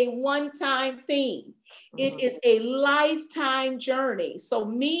not a one-time thing. It is a lifetime journey. So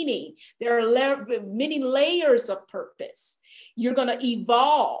meaning there are many layers of purpose. You're going to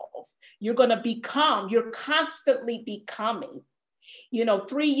evolve. You're going to become. You're constantly becoming.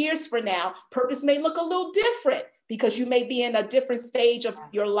 3 years from now, purpose may look a little different because you may be in a different stage of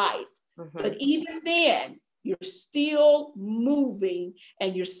your life. But even then, you're still moving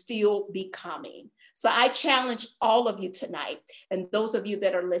and you're still becoming. So I challenge all of you tonight, and those of you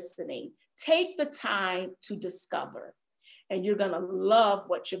that are listening, take the time to discover, and you're going to love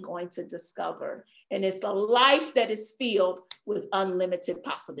what you're going to discover. And it's a life that is filled with unlimited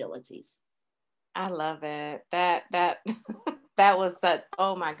possibilities. I love it. That that was such,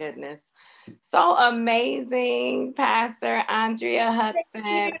 oh my goodness. So amazing, Pastor Andrea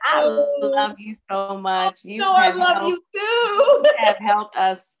Hudson. I love you so much. You I love you too. have helped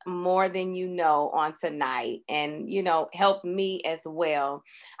us more than you know on tonight, and helped me as well.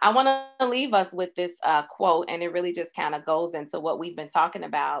 I want to leave us with this quote, and it really just kind of goes into what we've been talking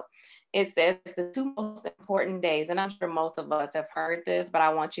about. It says the two most important days, and I'm sure most of us have heard this, but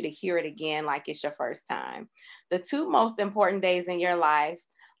I want you to hear it again like it's your first time. The two most important days in your life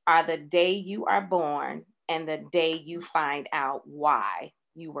are the day you are born and the day you find out why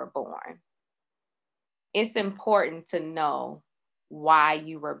you were born. It's important to know why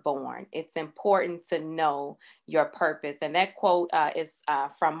you were born. It's important to know your purpose. And that quote is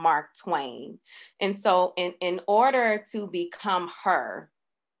from Mark Twain. And so in order to become her,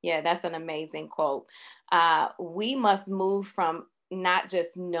 yeah, that's an amazing quote. We must move from not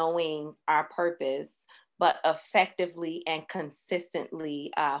just knowing our purpose, but effectively and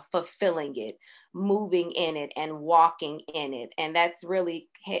consistently fulfilling it, moving in it and walking in it. And that's really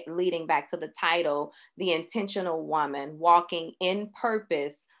leading back to the title, The Intentional Woman, walking in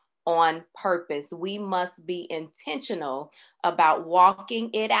purpose on purpose. We must be intentional about walking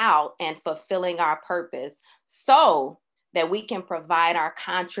it out and fulfilling our purpose so that we can provide our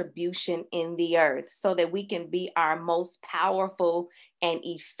contribution in the earth, so that we can be our most powerful and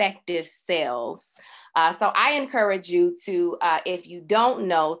effective selves. So I encourage you to, if you don't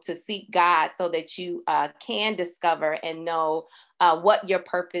know, to seek God so that you can discover and know what your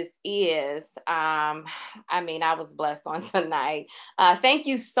purpose is. I was blessed on tonight. Thank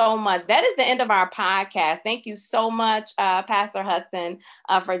you so much. That is the end of our podcast. Thank you so much, Pastor Hudson,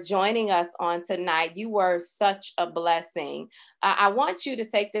 for joining us on tonight. You were such a blessing. I want you to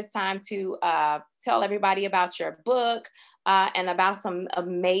take this time to tell everybody about your book, and about some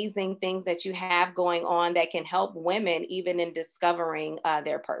amazing things that you have going on that can help women even in discovering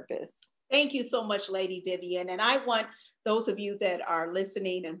their purpose. Thank you so much, Lady Vivian. And I want those of you that are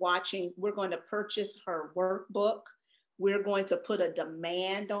listening and watching, we're going to purchase her workbook. We're going to put a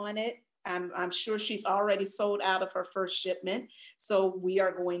demand on it. I'm sure she's already sold out of her first shipment. So we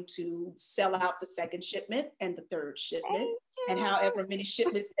are going to sell out the second shipment and the third shipment. And however many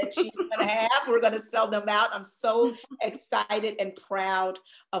shipments that she's going to have, we're going to sell them out. I'm so excited and proud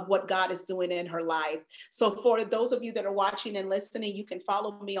of what God is doing in her life. So for those of you that are watching and listening, you can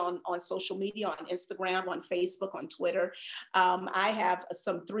follow me on social media, on Instagram, on Facebook, on Twitter. I have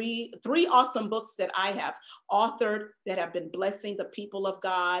some three awesome books that I have authored that have been blessing the people of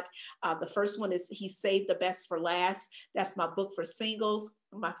God. The first one is He Saved the Best for Last. That's my book for singles.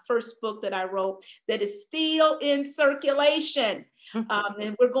 My first book that I wrote that is still in circulation.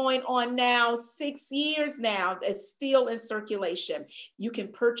 And we're going on now 6 years now. It's still in circulation. You can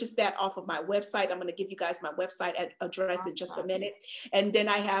purchase that off of my website. I'm going to give you guys my website address in just a minute. And then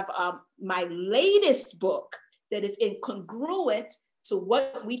I have my latest book that is incongruent to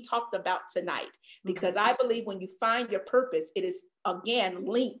what we talked about tonight, because I believe when you find your purpose, it is again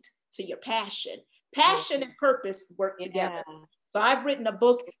linked to your passion. Passion and purpose work together. So I've written a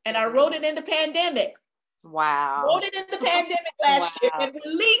book, and I wrote it in the pandemic. Wow. Wrote it in the pandemic last year and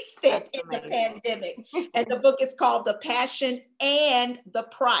released it in the pandemic. And the book is called The Passion and the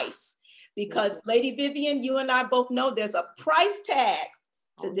Price. Because Lady Vivian, you and I both know there's a price tag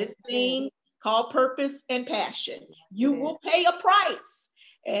to this thing called purpose and passion. You will pay a price.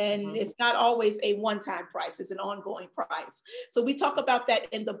 And it's not always a one-time price, it's an ongoing price. So we talk about that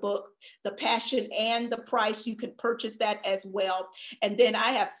in the book, The Passion and the Price. You can purchase that as well. And then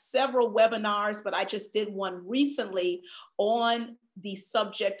I have several webinars, but I just did one recently on the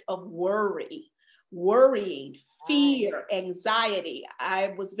subject of worrying, fear, anxiety.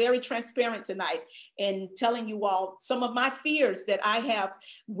 I was very transparent tonight in telling you all some of my fears that I have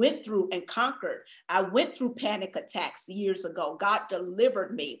went through and conquered. I went through panic attacks years ago. God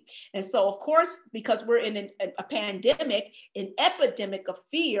delivered me. And so, of course, because we're in a pandemic, an epidemic of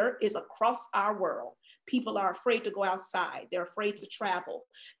fear is across our world. People are afraid to go outside. They're afraid to travel.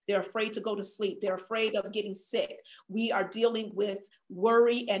 They're afraid to go to sleep. They're afraid of getting sick. We are dealing with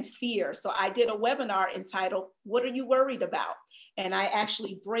worry and fear. So I did a webinar entitled, What Are You Worried About? And I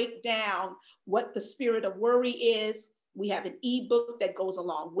actually break down what the spirit of worry is. We have an ebook that goes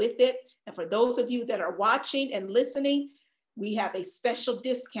along with it. And for those of you that are watching and listening, we have a special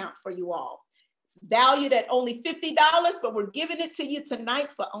discount for you all. It's valued at only $50, but we're giving it to you tonight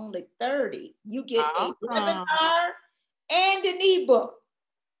for only $30. You get a webinar and an ebook.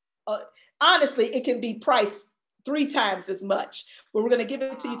 Honestly, it can be priced 3 times as much, but we're going to give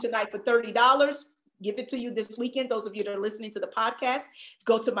it to you tonight for $30. give it to you this weekend. Those of you that are listening to the podcast,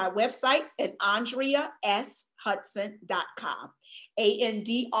 go to my website at AndreaSHudson.com.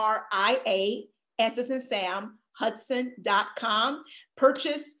 ANDRIA, S as in Sam, Hudson.com.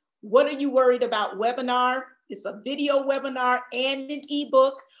 Purchase What Are You Worried About webinar. It's a video webinar and an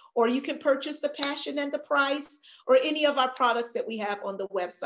ebook, or you can purchase The Passion and the Price or any of our products that we have on the website.